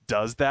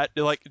 Does that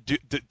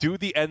do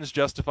the ends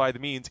justify the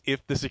means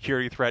if the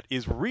security threat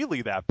is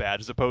really that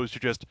bad, as opposed to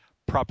just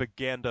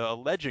propaganda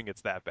alleging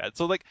it's that bad?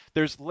 So like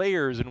there's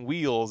layers and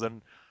wheels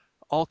and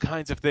all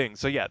kinds of things.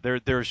 So yeah,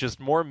 there's just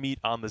more meat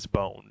on this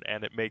bone,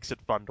 and it makes it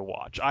fun to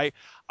watch. I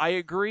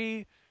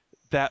agree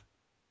that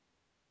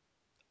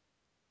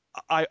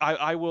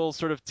I will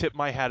sort of tip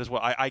my hat as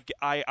well.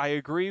 I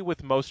agree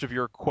with most of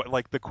your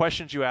like the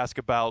questions you ask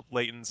about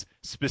Leighton's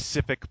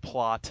specific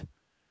plot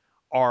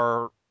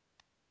are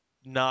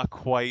not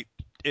quite.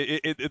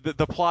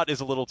 The plot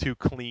is a little too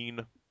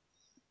clean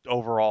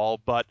overall,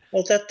 but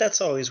well, that's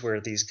always where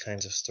these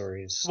kinds of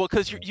stories. well,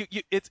 because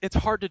it's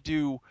hard to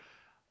do.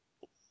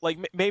 Like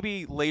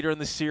maybe later in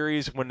the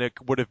series when it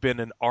would have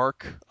been an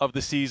arc of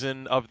the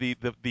season of the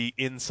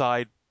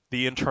inside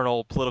the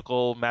internal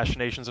political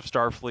machinations of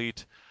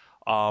Starfleet,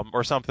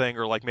 or something,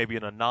 or like maybe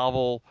in a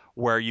novel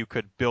where you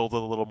could build it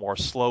a little more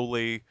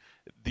slowly.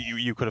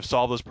 You could have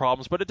solved those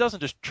problems, but it doesn't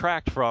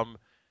distract from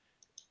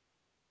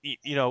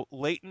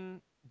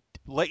Leighton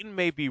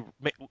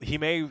he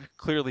may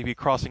clearly be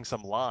crossing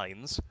some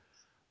lines,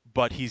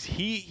 but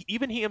he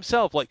even he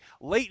himself, like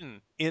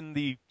Leighton in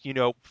the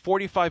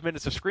 45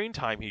 minutes of screen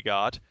time he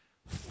got,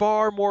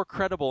 far more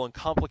credible and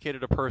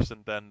complicated a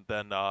person than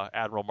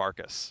Admiral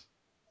Marcus.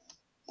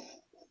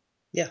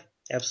 Yeah,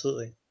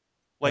 absolutely.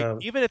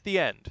 Like even at the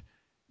end,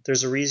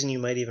 There's a reason you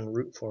might even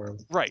root for him.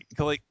 right?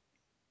 Like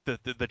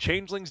the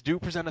changelings do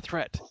present a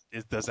threat.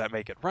 Does that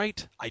make it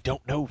right? I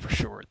don't know for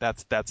sure.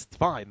 That's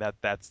fine.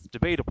 That's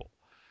debatable.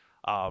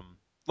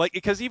 Like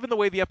because even the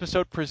way the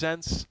episode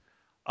presents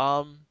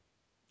um,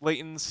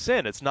 Leighton's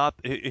sin, it's not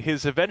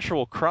his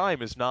eventual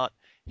crime is not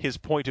his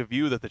point of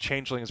view that the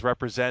changelings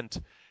represent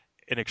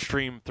an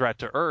extreme threat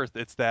to Earth.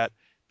 It's that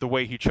the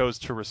way he chose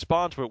to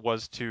respond to it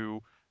was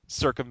to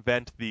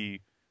circumvent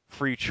the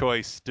free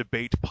choice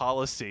debate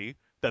policy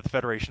that the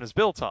Federation is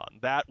built on.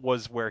 That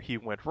was where he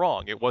went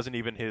wrong. It wasn't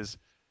even his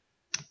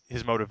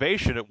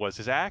motivation, it was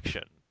his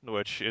action,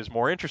 which is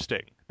more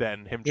interesting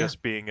than him Yeah.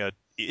 just being an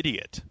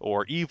idiot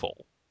or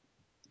evil.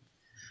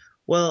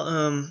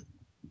 Well,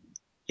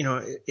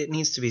 it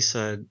needs to be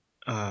said,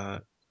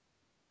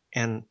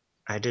 and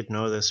I did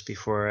know this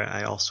before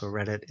I also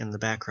read it in the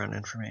background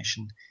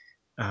information,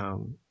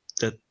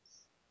 that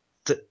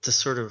the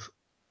sort of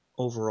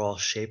overall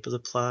shape of the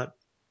plot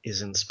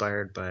is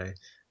inspired by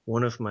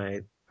one of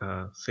my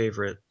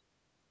favorite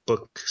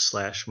book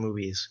slash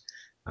movies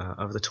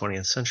of the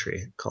 20th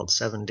century called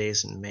 7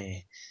 Days in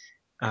May,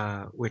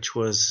 which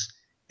was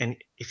and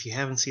if you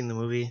haven't seen the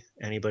movie,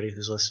 anybody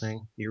who's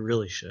listening, you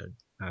really should.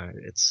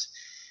 It's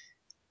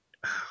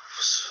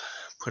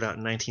put out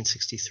in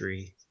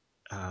 1963,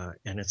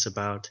 and it's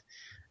about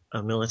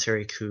a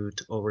military coup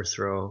to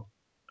overthrow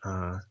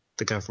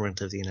the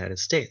government of the United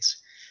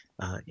States,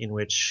 in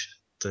which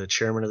the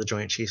chairman of the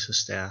Joint Chiefs of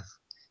Staff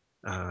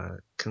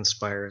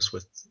conspires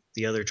with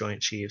the other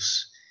Joint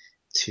Chiefs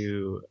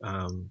to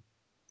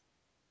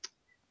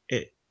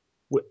it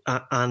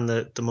on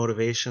the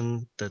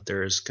motivation that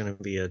there's going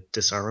to be a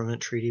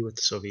disarmament treaty with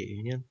the Soviet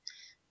Union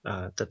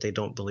that they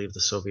don't believe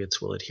the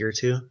Soviets will adhere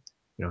to.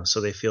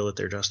 So they feel that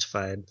they're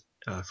justified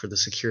for the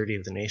security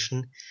of the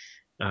nation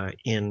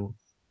in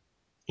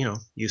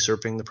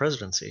usurping the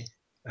presidency,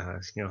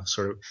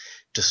 sort of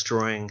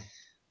destroying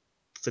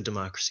the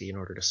democracy in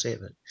order to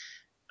save it.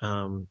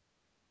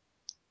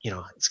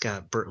 It's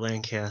got Burt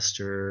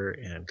Lancaster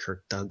and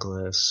Kirk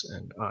Douglas,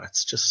 and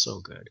it's just so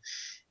good.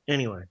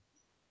 Anyway,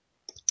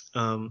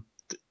 um,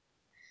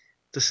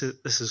 this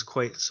is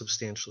quite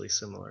substantially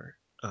similar.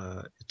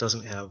 It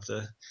doesn't have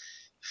the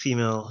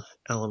female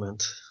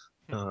element,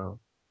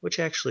 which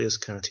actually is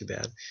kind of too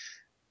bad.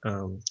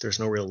 There's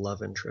no real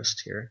love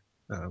interest here,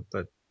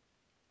 but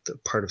the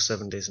part of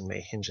 7 Days in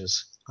May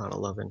hinges on a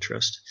love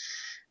interest.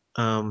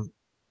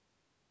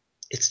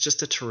 It's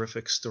just a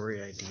terrific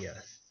story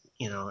idea.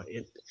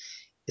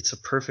 It's a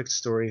perfect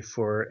story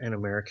for an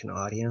American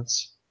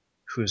audience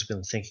who's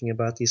been thinking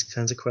about these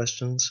kinds of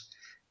questions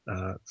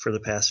for the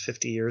past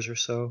 50 years or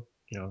so,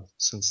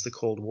 since the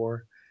Cold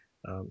War.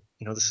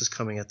 This is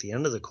coming at the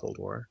end of the Cold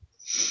War.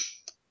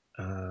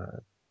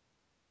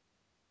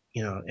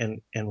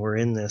 And we're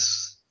in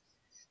this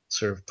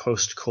sort of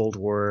post-Cold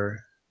War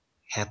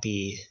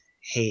happy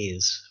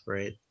haze,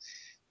 right?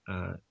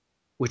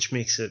 Which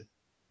makes it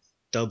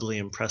doubly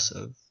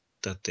impressive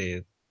that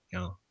they,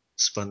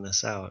 spun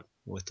this out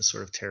with the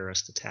sort of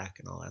terrorist attack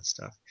and all that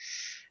stuff.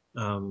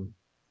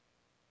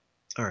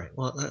 All right,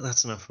 well,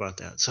 that's enough about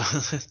that. So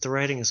the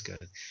writing is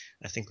good.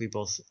 I think we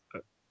both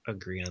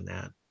agree on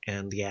that.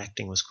 And the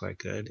acting was quite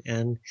good.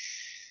 And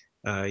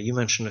you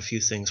mentioned a few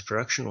things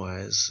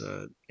production-wise.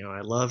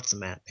 I loved the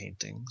matte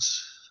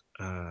paintings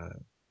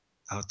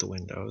out the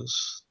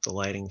windows. The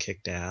lighting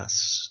kicked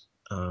ass.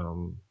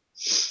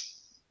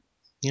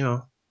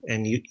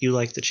 And you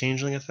like the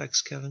changeling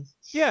effects, Kevin?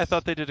 Yeah, I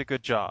thought they did a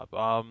good job.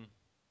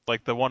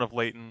 Like the one of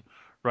Leighton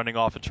running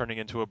off and turning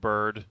into a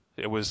bird.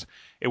 It was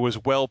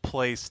well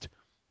placed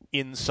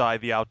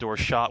inside the outdoor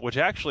shot, which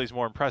actually is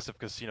more impressive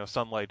because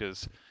sunlight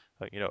is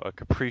a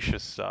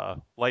capricious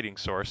lighting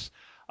source.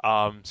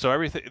 So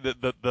everything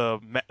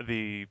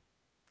the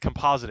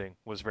compositing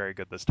was very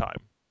good this time.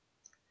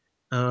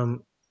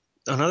 Um,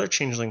 Another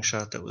changeling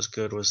shot that was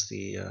good was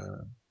the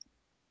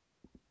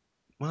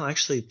well,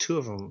 actually, two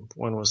of them.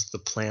 One was the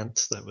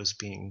plant that was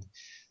being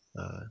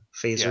Yeah,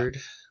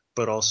 phasered,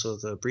 but also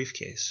the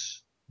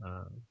briefcase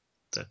uh,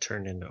 that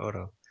turned into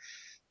Odo.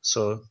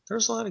 So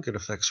there's a lot of good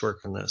effects work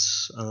in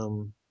this.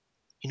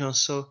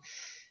 So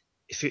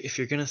if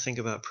you're going to think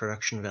about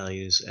production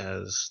values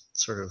as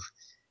sort of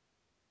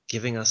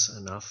giving us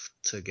enough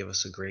to give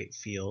us a great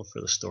feel for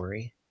the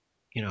story,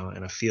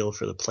 and a feel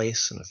for the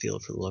place, and a feel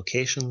for the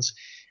locations,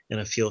 and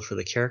a feel for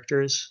the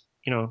characters,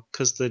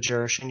 because the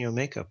Jaroshinyo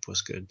makeup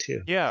was good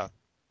too. yeah.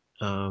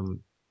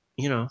 Um,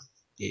 you know,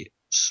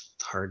 it's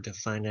hard to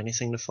find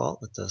anything to fault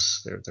with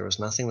this. There was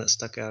nothing that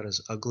stuck out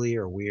as ugly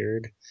or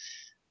weird.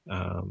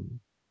 Um,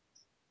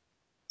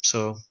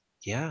 so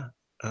yeah,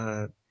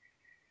 uh,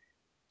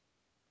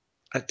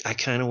 I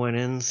kind of went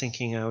in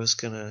thinking I was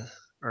gonna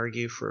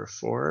argue for a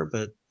 4,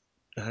 but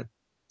uh,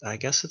 I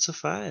guess it's a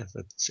 5.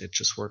 It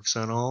just works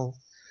on all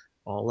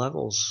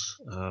levels.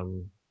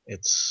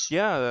 It's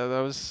Yeah, that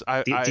was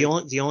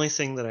the only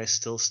thing that I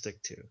still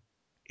stick to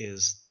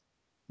is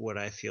what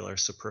I feel are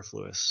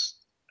superfluous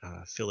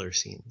filler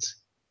scenes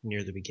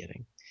near the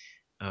beginning.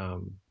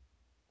 Um,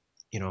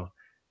 you know,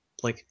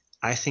 like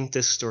I think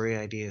this story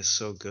idea is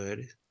so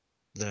good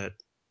that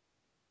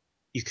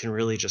you can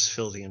really just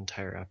fill the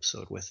entire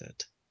episode with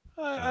it.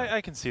 I, Uh,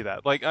 I can see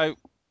that. Like I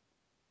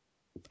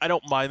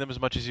don't mind them as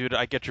much as you do.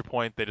 I get your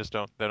point. They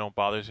don't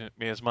bother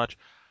me as much.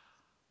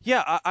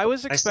 Yeah, I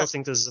was I still expect.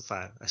 think this is a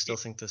 5. I still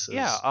think this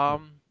Yeah,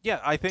 is yeah.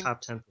 I think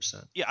top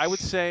 10%. yeah. I would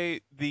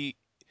say the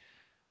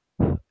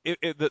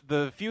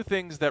few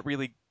things that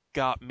really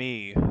got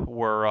me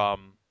were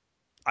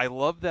I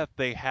love that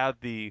they had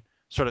the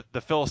sort of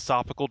the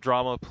philosophical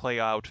drama play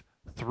out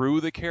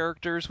through the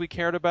characters we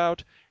cared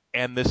about,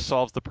 and this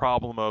solves the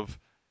problem of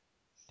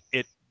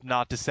it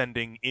not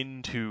descending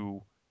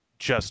into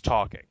just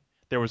talking.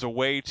 There was a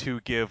way to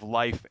give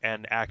life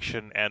and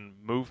action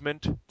and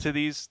movement to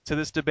this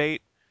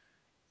debate,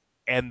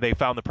 and they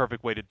found the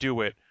perfect way to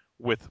do it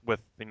with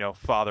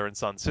father and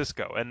son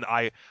Cisco. And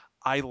I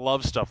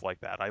love stuff like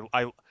that.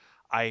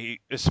 I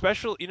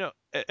especially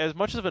as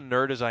much of a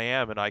nerd as I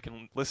am, and I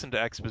can listen to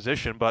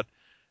exposition, but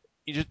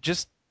you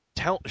just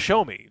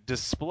show me,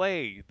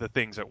 display the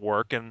things at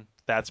work, and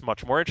that's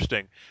much more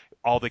interesting.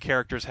 All the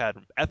characters had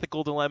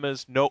ethical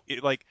dilemmas. No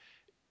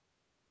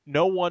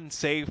one,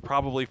 save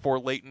probably for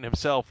Leighton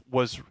himself,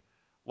 was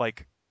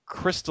like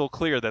crystal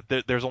clear that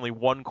there's only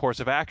one course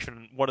of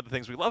action. One of the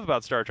things we love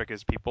about Star Trek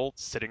is people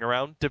sitting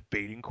around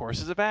debating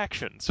courses of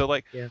action. So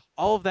like Yeah.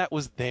 all of that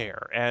was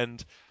there,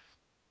 and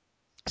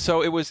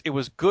so it was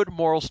good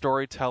moral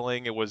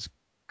storytelling. It was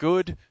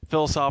good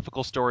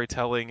philosophical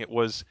storytelling. It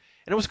was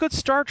good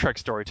Star Trek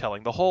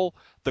storytelling.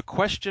 The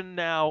question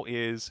now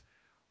is,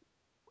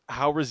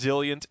 how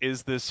resilient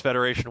is this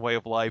Federation way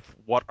of life?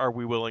 What are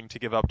we willing to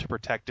give up to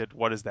protect it?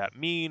 What does that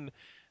mean?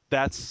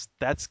 That's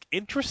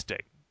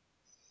interesting.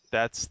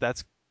 That's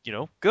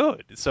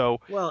good. So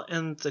Well,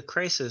 and the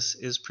crisis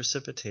is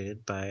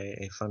precipitated by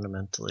a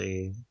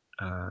fundamentally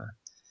uh,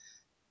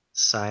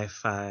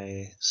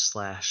 sci-fi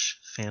slash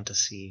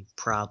fantasy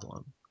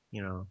problem.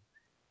 You know,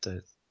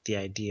 the the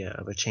idea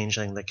of a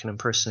changeling that can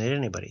impersonate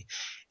anybody.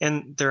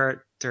 And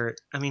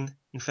I mean,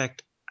 in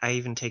fact, I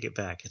even take it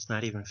back. It's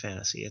not even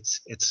fantasy.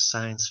 It's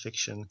science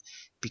fiction,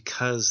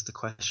 because the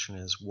question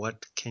is,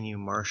 what can you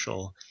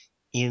marshal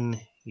in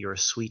your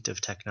suite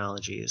of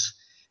technologies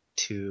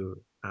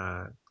to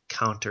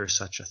counter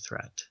such a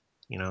threat?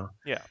 You know,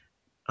 yeah,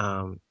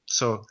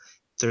 so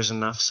there's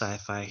enough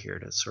sci-fi here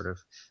to sort of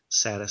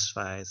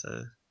satisfy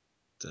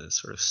the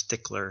sort of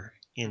stickler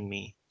in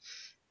me.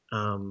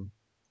 Um,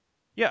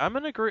 yeah, I'm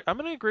gonna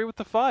agree with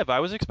the 5. I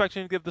was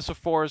expecting to give this a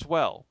 4 as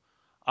well.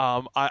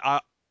 I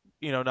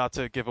not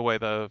to give away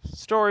the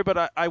story,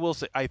 but I will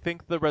say I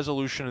think the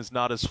resolution is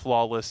not as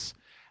flawless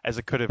as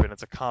it could have been.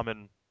 It's a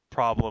common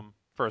problem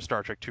for a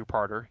Star Trek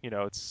two-parter.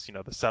 It's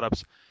the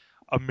setup's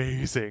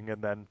amazing,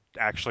 and then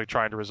actually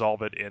trying to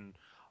resolve it in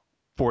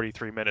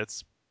 43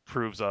 minutes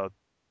proves a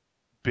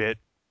bit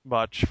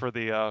much for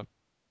the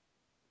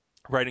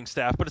writing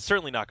staff. But it's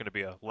certainly not going to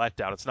be a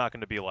letdown. It's not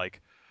going to be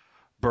like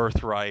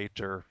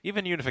Birthright or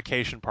even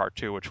Unification Part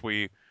Two, which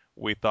we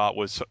thought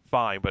was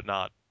fine but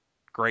not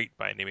great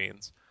by any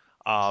means.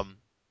 Um,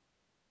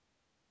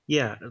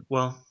 yeah,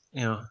 well,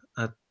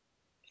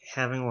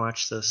 having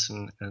watched this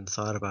and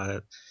thought about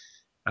it,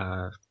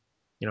 uh,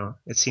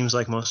 it seems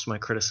like most of my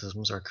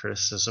criticisms are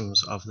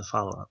criticisms of the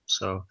follow-up.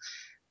 So,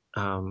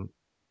 um,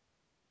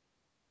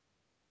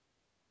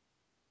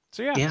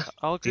 so yeah, yeah,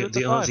 I'll agree the with the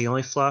the only, the five.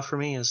 only flaw for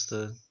me is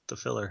the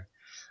filler,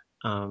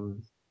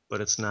 but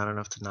it's not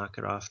enough to knock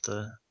it off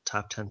the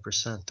top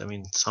 10%. I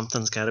mean,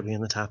 something's got to be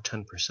in the top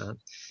 10%,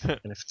 and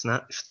if it's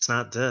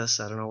not this,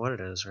 I don't know what it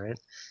is, right?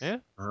 Yeah,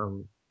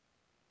 Um,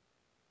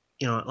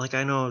 like,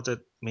 I know that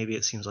maybe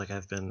it seems like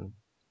I've been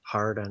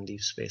hard on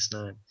Deep Space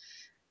Nine.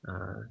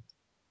 Uh,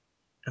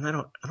 and I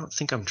don't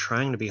think I'm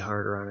trying to be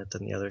harder on it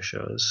than the other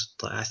shows.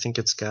 But I think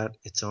it's got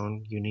its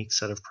own unique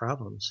set of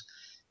problems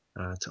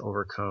to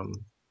overcome.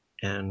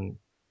 And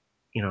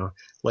you know,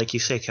 like you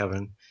say,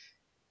 Kevin,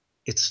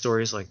 it's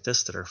stories like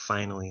this that are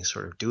finally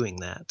sort of doing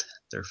that.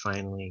 They're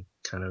finally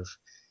kind of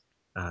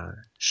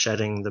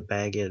shedding the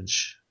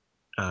baggage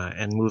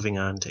and moving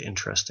on to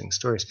interesting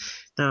stories.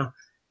 Now,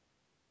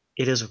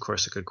 it is of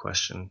course a good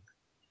question.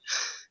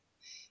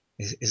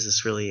 Is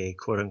this really a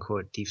quote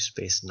unquote Deep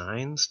Space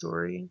Nine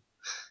story?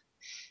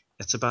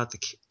 It's about the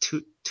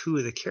two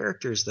of the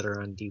characters that are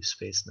on Deep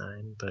Space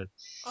Nine, but it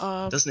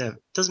um,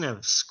 doesn't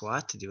have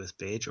squat to do with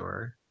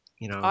Bajor.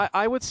 You know,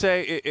 I would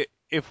say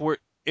if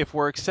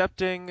we're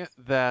accepting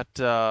that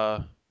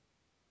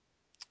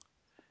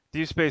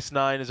Deep Space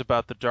Nine is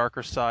about the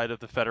darker side of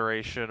the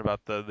Federation,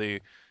 about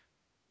the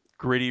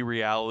gritty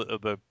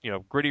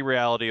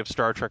reality of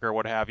Star Trek or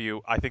what have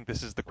you. I think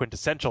this is the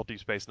quintessential Deep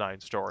Space Nine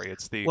story.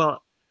 It's the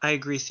well, I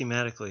agree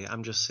thematically.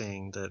 I'm just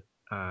saying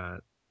that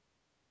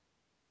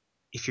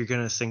if you're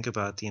going to think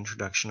about the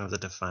introduction of the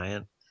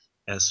Defiant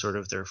as sort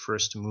of their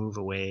first move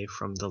away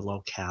from the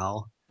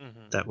locale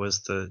Mhm. that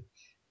was the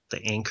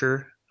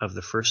anchor of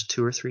the first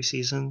 2 or 3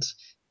 seasons,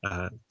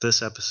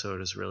 this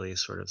episode is really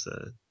sort of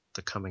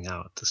the coming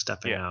out, the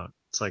stepping Yeah. out.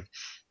 It's like,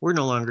 we're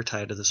no longer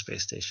tied to the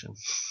space station.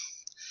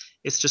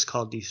 It's just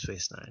called Deep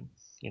Space Nine.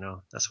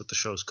 That's what the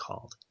show's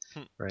called,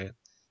 Hmm. right?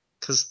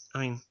 Because I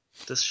mean,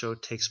 this show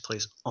takes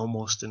place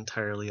almost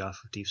entirely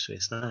off of Deep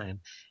Space Nine,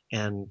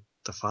 and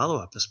the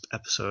follow-up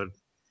episode,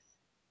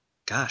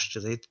 gosh,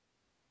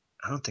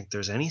 I don't think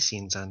there's any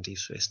scenes on Deep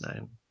Space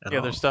Nine at Yeah,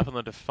 there's all. stuff in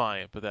the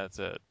Defiant, but that's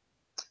it.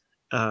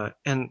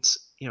 And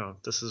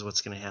this is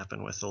what's going to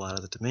happen with a lot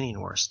of the Dominion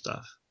War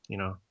stuff. You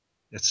know,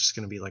 it's just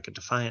going to be like a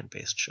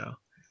Defiant-based show.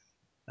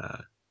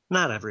 Uh,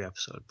 Not every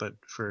episode, but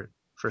for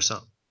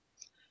some.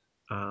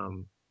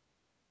 Um,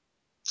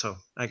 so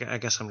I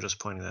guess I'm just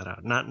pointing that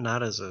out,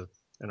 not as an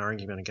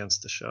argument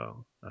against the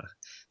show.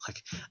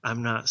 Like,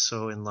 I'm not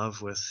so in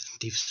love with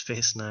Deep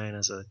Space Nine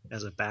as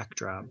a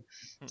backdrop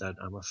Hmm. that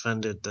I'm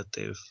offended that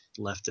they've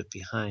left it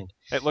behind.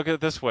 Hey, look at it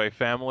this way: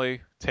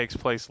 Family takes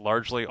place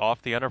largely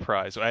off the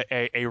Enterprise.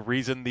 A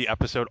reason the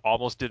episode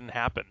almost didn't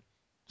happen.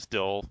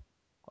 Still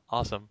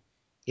awesome.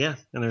 Yeah,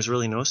 and there's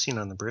really no scene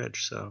on the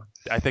bridge, so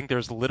I think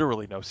there's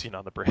literally no scene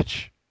on the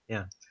bridge.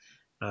 yeah.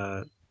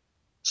 Uh,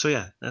 so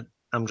yeah,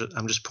 I'm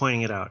just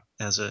pointing it out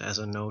as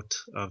a note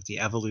of the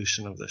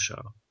evolution of the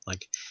show.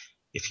 Like,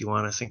 if you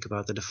want to think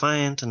about the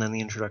Defiant and then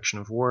the introduction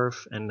of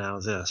Worf and now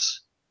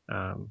this,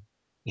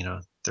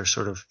 they're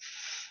sort of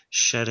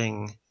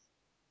shedding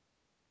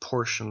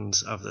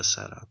portions of the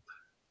setup.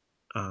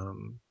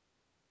 And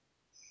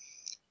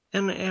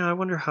I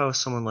wonder how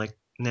someone like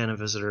Nana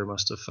Visitor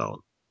must have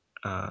felt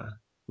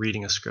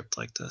reading a script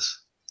like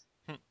this.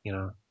 Hmm.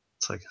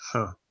 It's like,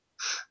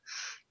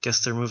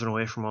 guess they're moving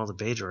away from all the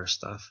Bajor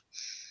stuff.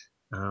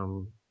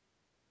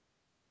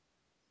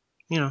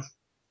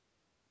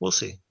 We'll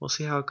see. We'll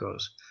see how it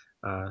goes.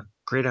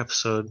 Great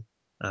episode.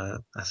 I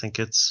think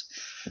it's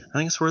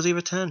worthy of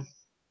a 10.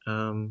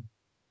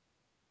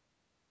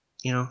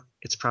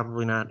 It's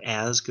probably not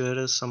as good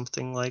as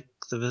something like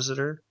The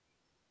Visitor,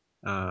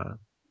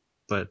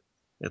 but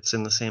it's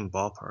in the same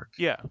ballpark.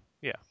 Yeah.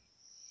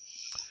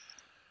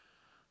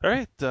 All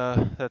right,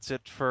 that's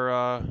it for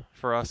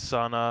us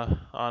on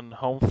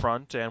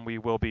Homefront, and we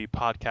will be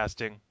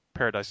podcasting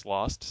Paradise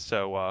Lost.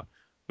 So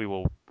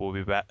we'll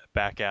be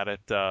back at it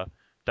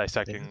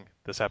dissecting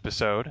this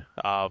episode.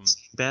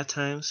 Bat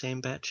time, same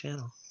bat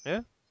channel.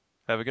 Yeah.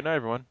 Have a good night,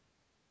 everyone.